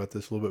talking about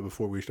this a little bit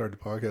before we started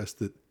the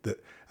podcast,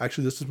 that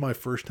actually this is my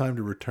first time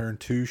to return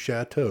to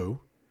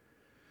Chateau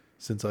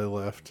since I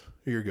left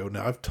a year ago.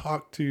 Now I've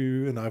talked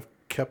to and I've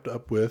kept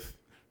up with,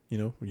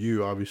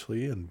 you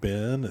obviously, and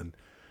Ben and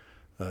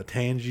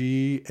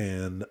Tangi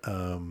and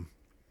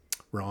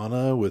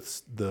Rana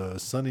with the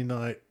Sunday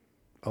night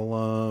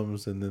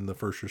alums, and then the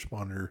first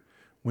responder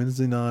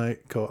Wednesday night.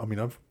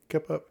 I've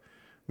kept up.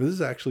 But this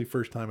is actually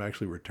first time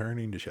actually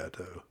returning to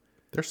Chateau.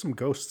 There's some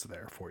ghosts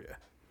there for you.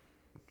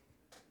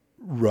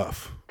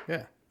 Rough. Yeah.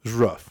 It was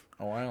rough.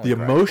 Oh, I only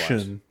cried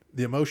twice.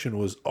 The emotion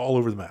was all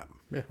over the map.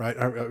 Yeah.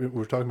 Right. We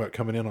were talking about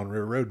coming in on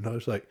River Road, and I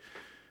was like,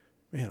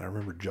 man, I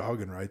remember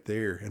jogging right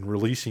there and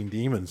releasing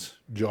demons,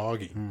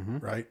 jogging,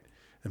 right,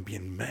 and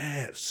being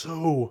mad.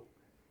 So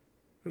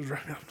it was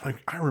right.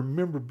 I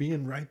remember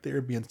being right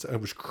there, I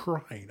was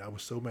crying. I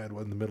was so mad. I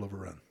was in the middle of a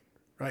run,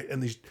 right,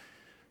 and this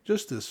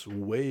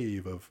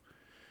wave of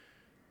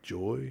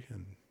joy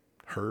and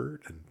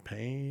hurt and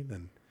pain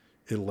and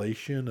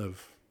elation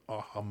of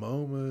aha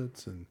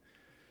moments, and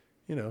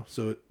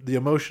so the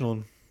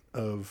emotional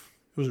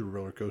it was a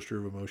roller coaster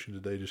of emotion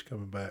today, just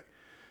coming back.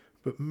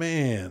 But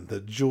man,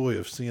 the joy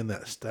of seeing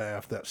that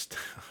staff, that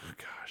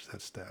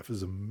staff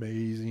is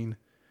amazing.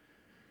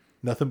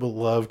 Nothing but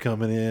love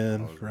coming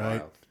in, right?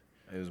 Wild.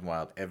 It was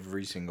wild.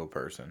 Every single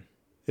person.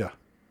 Yeah.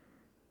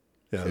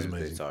 Yeah, it was As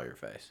amazing. they saw your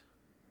face.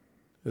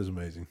 It was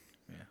amazing.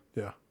 Yeah.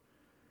 Yeah.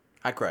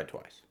 I cried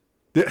twice.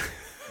 Yeah.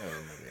 I'm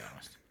gonna be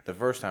honest. The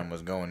first time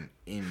was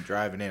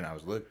driving in.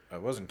 I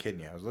wasn't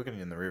kidding you. I was looking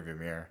in the rearview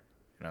mirror,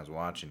 and I was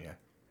watching you,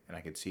 and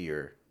I could see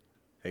your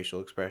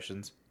facial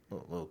expressions,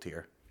 little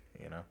tear.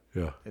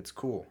 Yeah. It's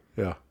cool.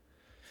 Yeah.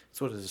 It's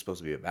what it's supposed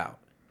to be about.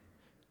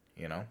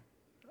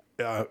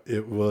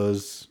 It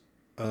was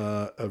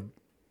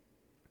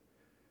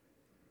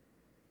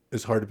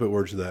it's hard to put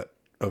words to that,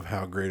 of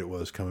how great it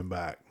was coming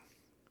back,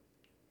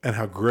 and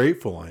how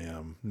grateful I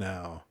am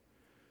now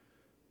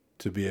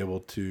to be able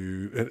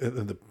to,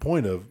 and the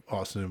point of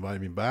Austin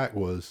inviting me back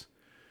was,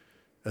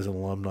 as an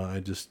alumni,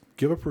 just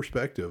give a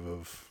perspective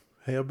of,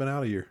 hey, I've been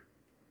out a year,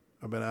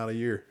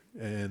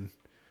 and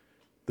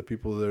the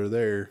people that are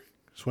there,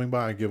 swing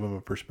by and give them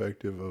a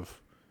perspective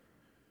of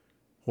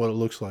what it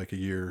looks like a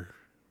year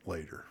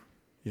later,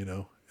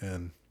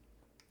 and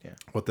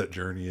what that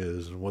journey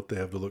is, and what they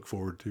have to look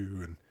forward to,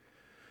 and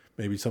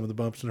maybe some of the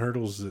bumps and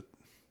hurdles that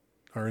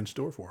are in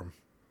store for them.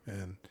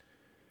 And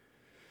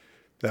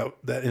that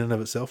in and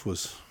of itself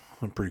was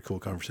a pretty cool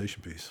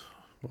conversation piece.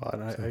 Well,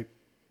 and I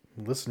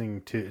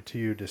listening to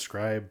you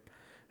describe,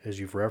 as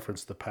you've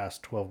referenced, the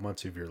past 12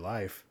 months of your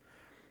life,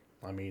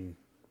 I mean,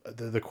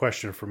 the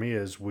question for me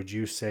is, would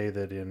you say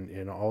that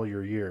in all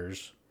your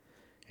years,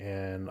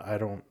 and I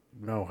don't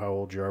know how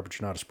old you are, but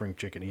you're not a spring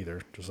chicken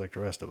either, just like the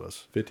rest of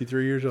us.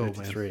 53 years old,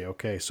 53, man.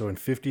 okay. So in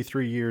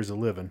 53 years of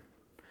living,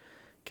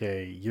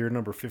 okay, year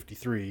number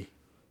 53,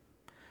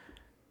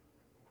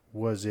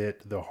 was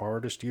it the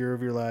hardest year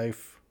of your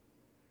life?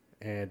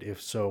 And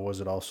if so, was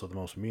it also the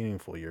most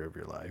meaningful year of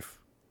your life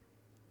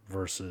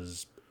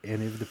versus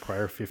any of the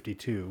prior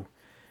 52?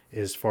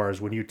 As far as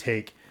when you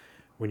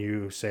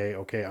say,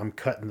 okay, I'm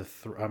cutting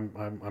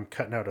I'm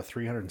cutting out a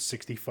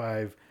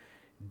 365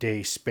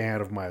 day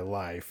span of my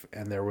life,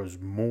 and there was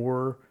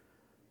more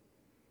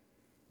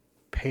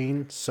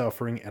pain,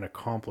 suffering, and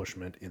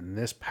accomplishment in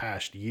this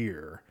past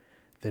year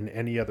than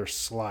any other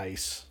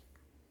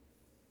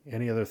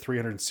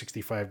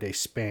 365 day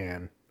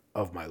span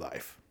of my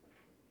life.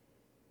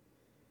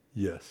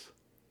 Yes.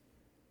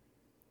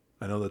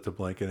 I know that's a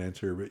blanket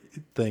answer, but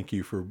thank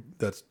you for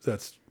that's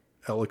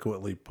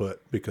eloquently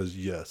put, because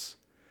yes,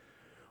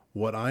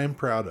 what I am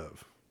proud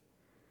of,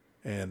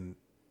 and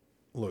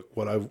look,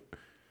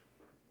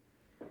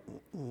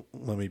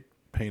 let me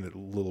paint it a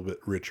little bit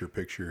richer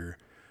picture here.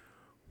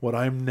 What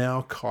I'm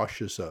now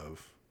cautious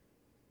of,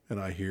 and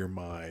I hear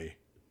my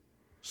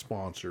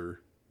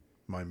sponsor,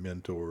 my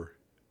mentor,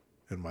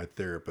 and my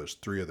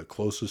therapist, three of the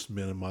closest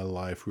men in my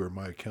life who are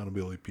my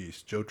accountability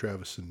piece, Joe,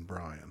 Travis, and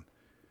Brian,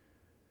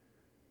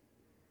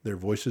 their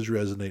voices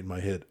resonate in my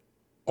head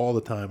all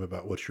the time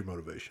about, what's your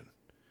motivation?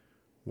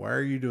 Why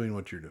are you doing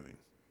what you're doing?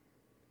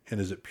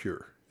 And is it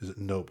pure? Is it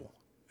noble?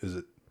 Is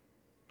it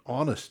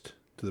honest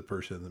to the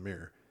person in the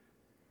mirror?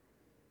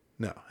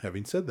 Now,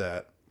 having said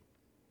that,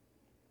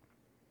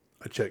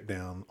 I check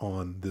down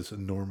on this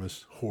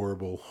enormous,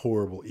 horrible,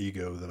 horrible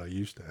ego that I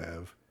used to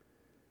have.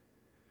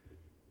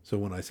 So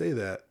when I say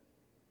that,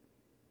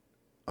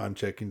 I'm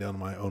checking down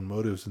my own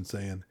motives and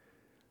saying,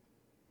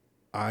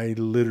 I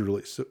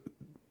literally, so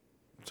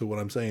what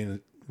I'm saying is,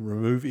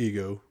 remove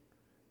ego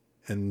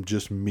and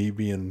just me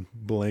being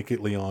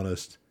blanketly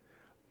honest,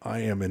 I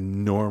am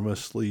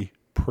enormously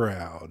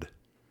proud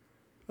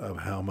of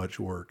how much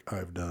work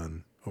I've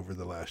done over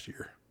the last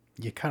year.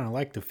 You kind of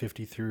like the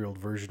 53-year-old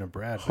version of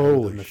Brad,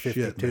 Holy than the shit,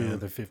 52, man.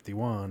 the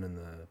 51, and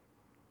the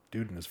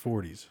dude in his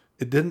 40s.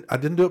 I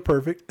didn't do it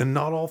perfect, and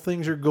not all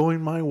things are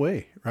going my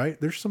way, right?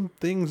 There's some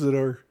things that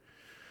are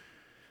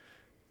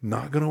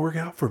not going to work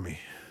out for me,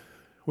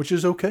 which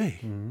is okay.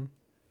 Mm-hmm.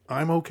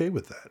 I'm okay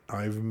with that.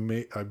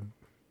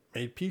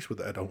 made peace with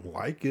it. I don't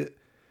like it,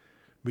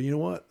 but you know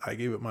what? I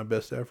gave it my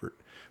best effort.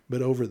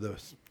 But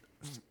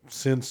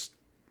since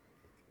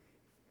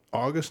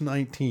August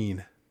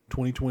 19,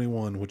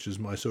 2021, which is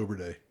my sober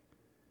day,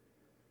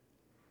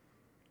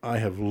 I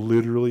have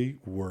literally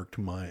worked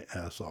my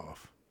ass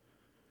off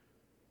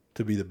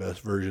to be the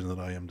best version that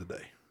I am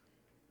today.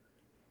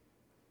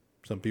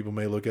 Some people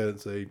may look at it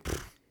and say,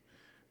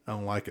 I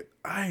don't like it.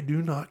 I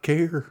do not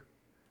care.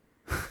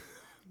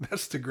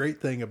 That's the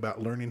great thing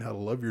about learning how to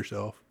love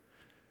yourself.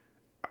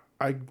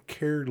 I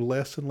care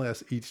less and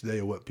less each day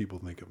of what people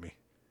think of me.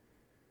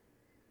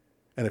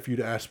 And if you'd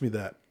asked me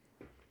that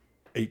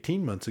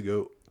 18 months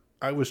ago,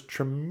 I was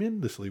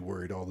tremendously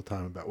worried all the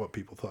time about what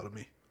people thought of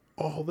me.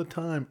 All the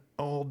time,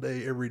 all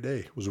day, every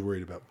day, was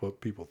worried about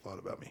what people thought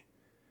about me.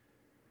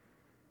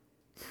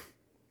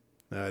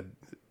 Does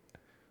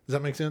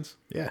that make sense?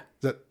 Yeah.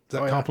 Does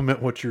that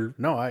compliment what your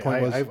point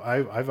was?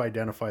 I've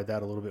identified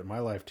that a little bit in my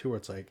life too, where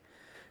it's like,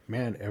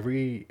 man,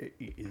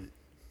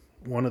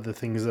 one of the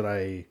things that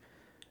I,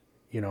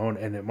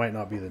 and it might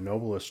not be the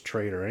noblest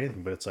trait or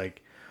anything, but it's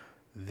like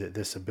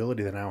this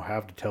ability that I now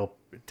have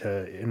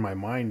in my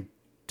mind,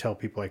 tell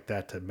people like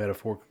that to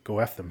metaphorically go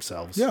F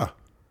themselves. Yeah.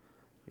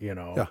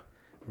 Yeah.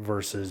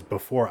 Versus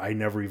before, I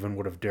never even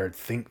would have dared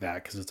think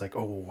that, because it's like,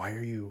 oh, why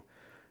are you,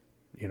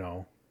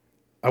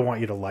 I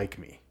want you to like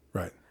me.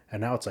 Right.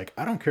 And now it's like,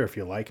 I don't care if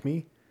you like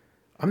me.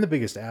 I'm the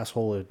biggest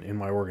asshole in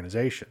my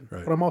organization,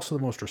 right. But I'm also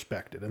the most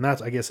respected. And that's,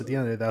 I guess at the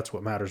end of the day, that's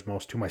what matters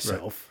most to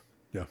myself.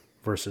 Right. Yeah.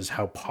 Versus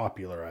how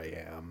popular I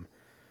am,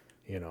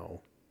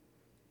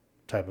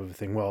 type of a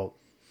thing. Well,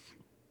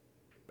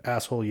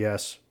 asshole,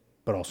 yes,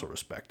 but also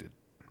respected.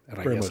 And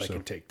I guess I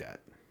can take that.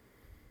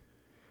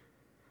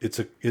 It's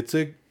a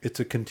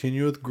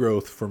continuous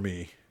growth for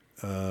me,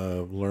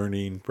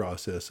 learning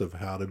process of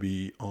how to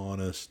be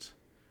honest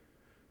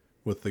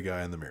with the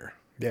guy in the mirror.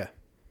 Yeah.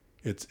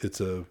 At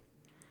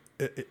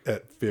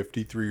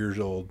 53 years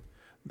old,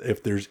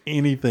 if there's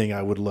anything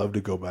I would love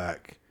to go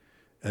back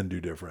and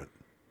do different,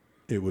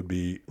 it would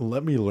be,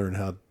 let me learn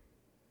how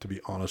to be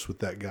honest with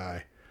that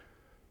guy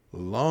a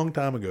long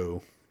time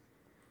ago.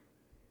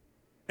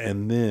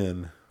 And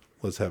then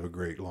let's have a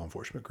great law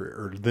enforcement career,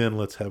 or then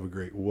let's have a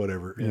great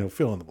whatever,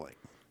 fill in the blank.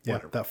 Yeah.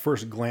 Whatever. That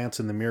first glance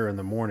in the mirror in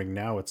the morning,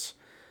 now it's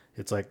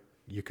like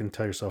you can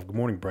tell yourself, good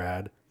morning,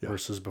 Brad,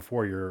 versus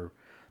before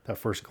that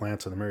first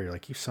glance in the mirror, you're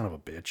like, you son of a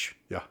bitch.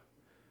 Yeah.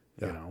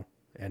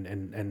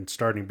 And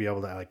starting to be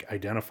able to like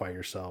identify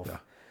yourself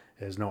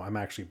as, no, I'm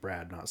actually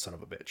Brad, not son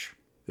of a bitch.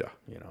 Yeah.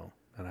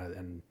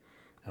 And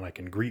I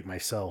can greet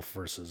myself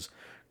versus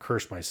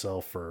curse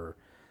myself for,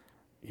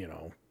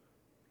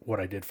 what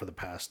I did for the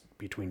past,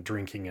 between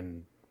drinking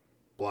and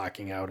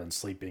blacking out and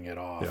sleeping it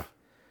off.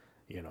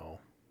 Yeah.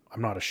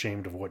 I'm not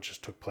ashamed of what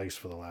just took place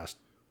for the last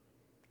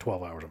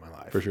 12 hours of my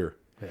life. For sure.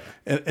 Yeah.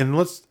 And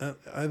I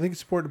think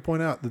it's important to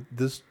point out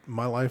that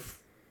my life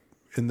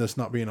in this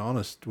not being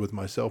honest with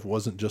myself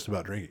wasn't just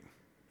about drinking.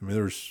 I mean,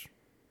 there's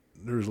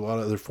a lot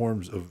of other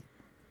forms of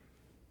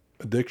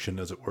addiction,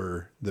 as it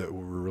were, that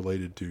were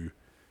related to,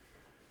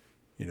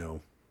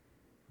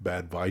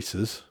 bad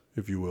vices,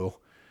 if you will,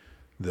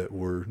 that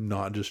were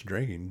not just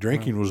drinking.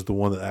 Drinking was the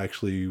one that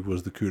actually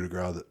was the coup de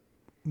grace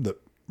that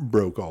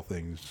broke all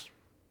things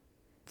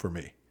for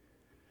me.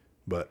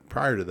 But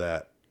prior to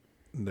that,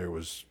 there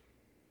was,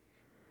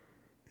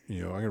 I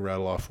can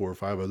rattle off 4 or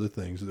 5 other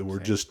things that were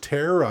just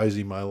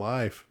terrorizing my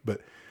life.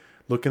 But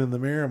looking in the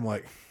mirror, I'm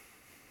like,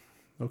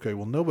 okay,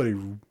 well, nobody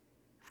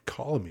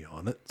calling me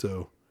on it,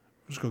 so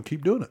I'm just going to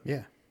keep doing it.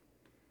 Yeah.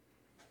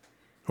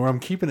 Or I'm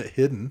keeping it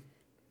hidden.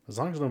 As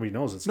long as nobody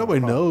knows it's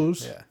nobody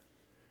knows. Yeah.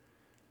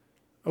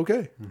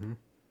 Okay. Mm-hmm.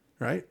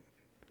 Right?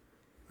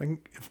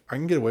 If I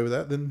can get away with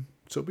that, then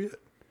so be it.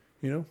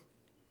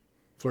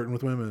 Flirting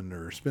with women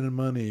or spending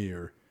money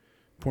or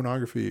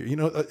pornography,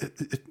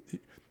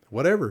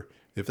 whatever.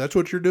 If that's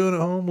what you're doing at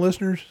home,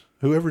 listeners,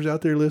 whoever's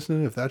out there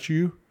listening, if that's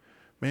you,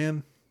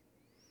 man,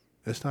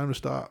 it's time to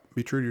stop.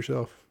 Be true to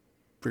yourself.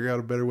 Figure out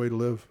a better way to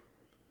live.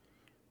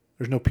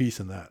 There's no peace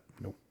in that.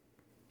 Nope.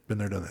 Been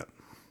there, done that.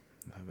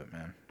 Love it,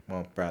 man.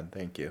 Well, Brad,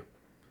 thank you.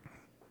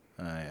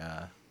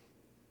 It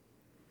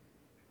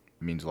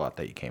means a lot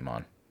that you came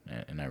on,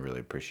 and I really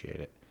appreciate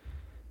it.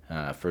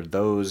 For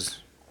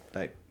those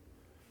that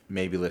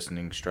may be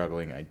listening,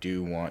 struggling, I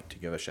do want to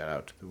give a shout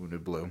out to the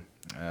Wounded Blue.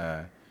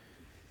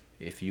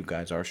 If you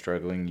guys are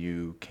struggling,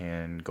 you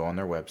can go on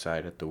their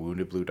website at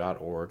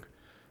thewoundedblue.org,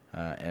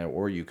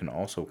 or you can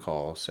also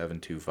call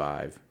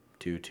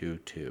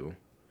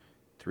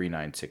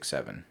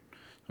 725-222-3967.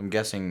 I'm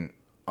guessing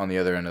on the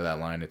other end of that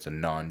line, it's a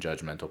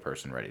non-judgmental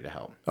person ready to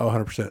help. Oh,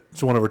 100%.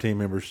 It's one of our team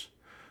members.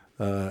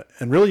 And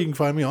really, you can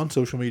find me on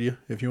social media.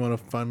 If you want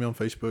to find me on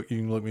Facebook, you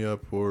can look me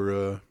up,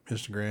 or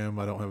Instagram.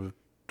 I don't have a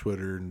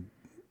Twitter and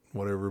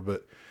whatever,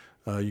 but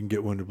you can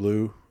get Wounded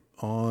Blue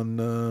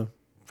on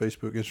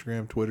Facebook,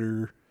 Instagram,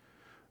 Twitter,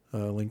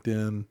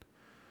 LinkedIn.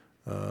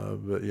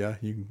 But yeah,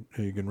 you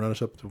can run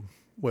us up to the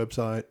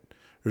website.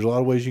 There's a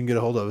lot of ways you can get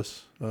a hold of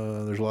us.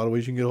 There's a lot of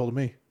ways you can get a hold of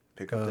me.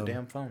 Pick up the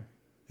damn phone.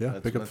 Yeah,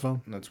 pick up the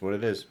phone. That's what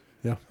it is.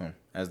 Yeah. So,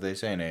 as they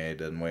say in AA, it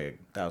doesn't weigh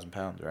 1,000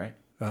 pounds, right?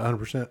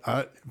 100%. In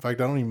fact, I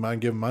don't even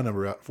mind giving my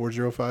number out.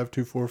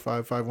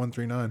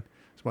 405-245-5139.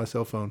 It's my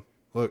cell phone.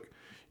 Look,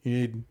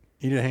 you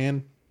need a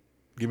hand?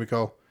 Give me a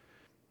call.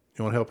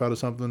 You want to help out with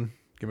something?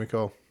 Give me a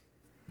call.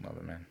 Love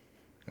it, man.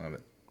 Love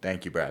it.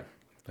 Thank you, Brad.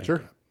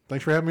 Sure.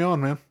 Thanks for having me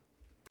on, man.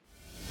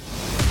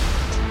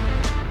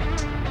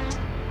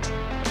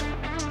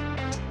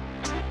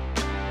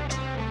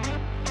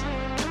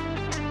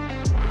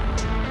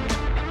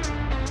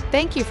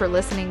 Thank you for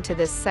listening to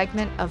this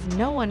segment of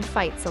No One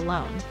Fights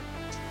Alone.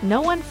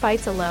 No One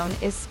Fights Alone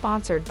is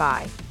sponsored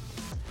by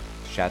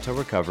Chateau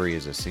Recovery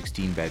is a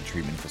 16-bed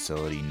treatment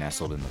facility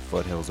nestled in the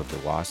foothills of the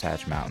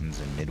Wasatch Mountains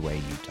in Midway,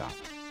 Utah.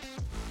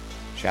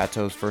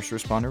 Chateau's First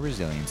Responder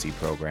Resiliency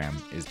Program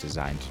is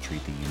designed to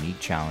treat the unique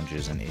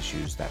challenges and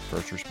issues that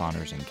first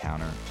responders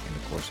encounter in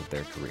the course of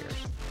their careers.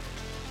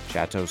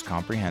 Chateau's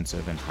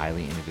comprehensive and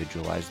highly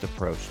individualized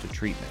approach to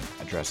treatment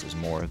addresses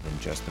more than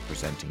just the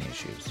presenting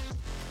issues.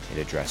 It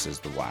addresses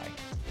the why.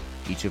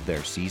 Each of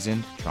their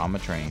seasoned,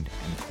 trauma-trained,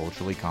 and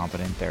culturally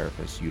competent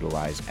therapists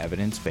utilize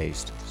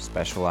evidence-based,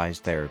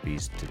 specialized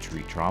therapies to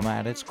treat trauma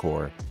at its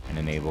core and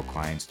enable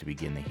clients to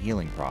begin the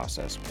healing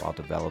process while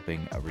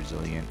developing a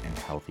resilient and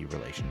healthy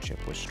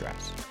relationship with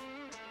stress.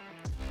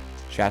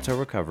 Chateau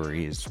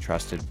Recovery is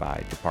trusted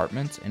by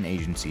departments and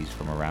agencies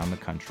from around the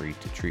country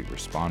to treat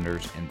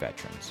responders and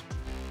veterans.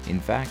 In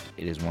fact,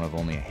 it is one of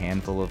only a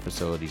handful of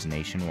facilities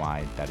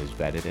nationwide that is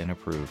vetted and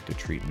approved to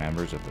treat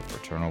members of the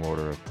Fraternal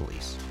Order of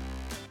Police.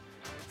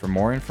 For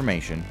more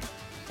information,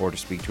 or to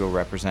speak to a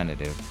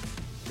representative,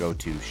 go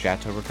to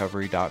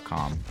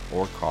chateaurecovery.com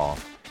or call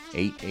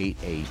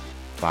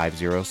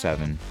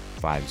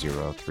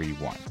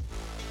 888-507-5031.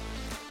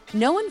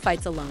 No One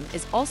Fights Alone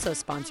is also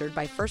sponsored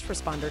by First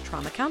Responder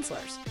Trauma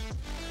Counselors.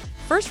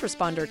 First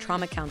Responder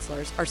Trauma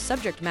Counselors are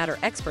subject matter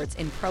experts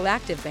in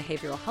proactive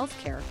behavioral health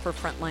care for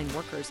frontline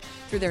workers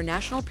through their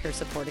National Peer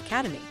Support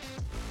Academy.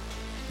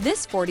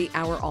 This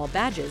 40-hour all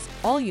badges,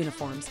 all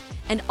uniforms,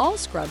 and all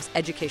scrubs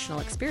educational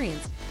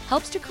experience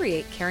helps to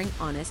create caring,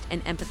 honest,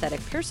 and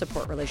empathetic peer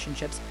support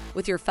relationships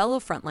with your fellow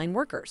frontline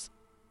workers.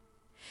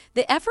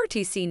 The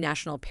FRTC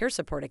National Peer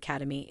Support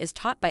Academy is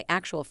taught by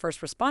actual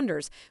first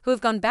responders who have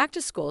gone back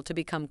to school to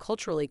become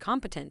culturally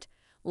competent,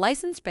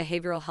 licensed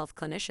behavioral health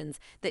clinicians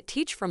that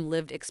teach from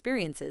lived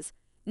experiences,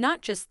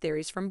 not just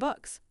theories from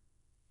books.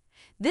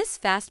 This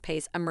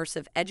fast-paced,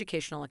 immersive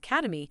educational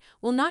academy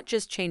will not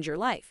just change your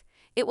life,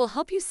 it will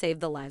help you save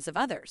the lives of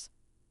others.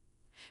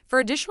 For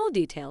additional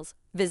details,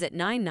 visit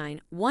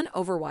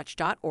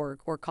 991overwatch.org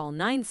or call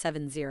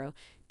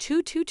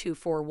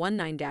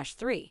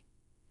 970-222-419-3.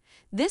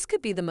 This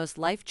could be the most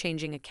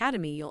life-changing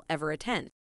academy you'll ever attend.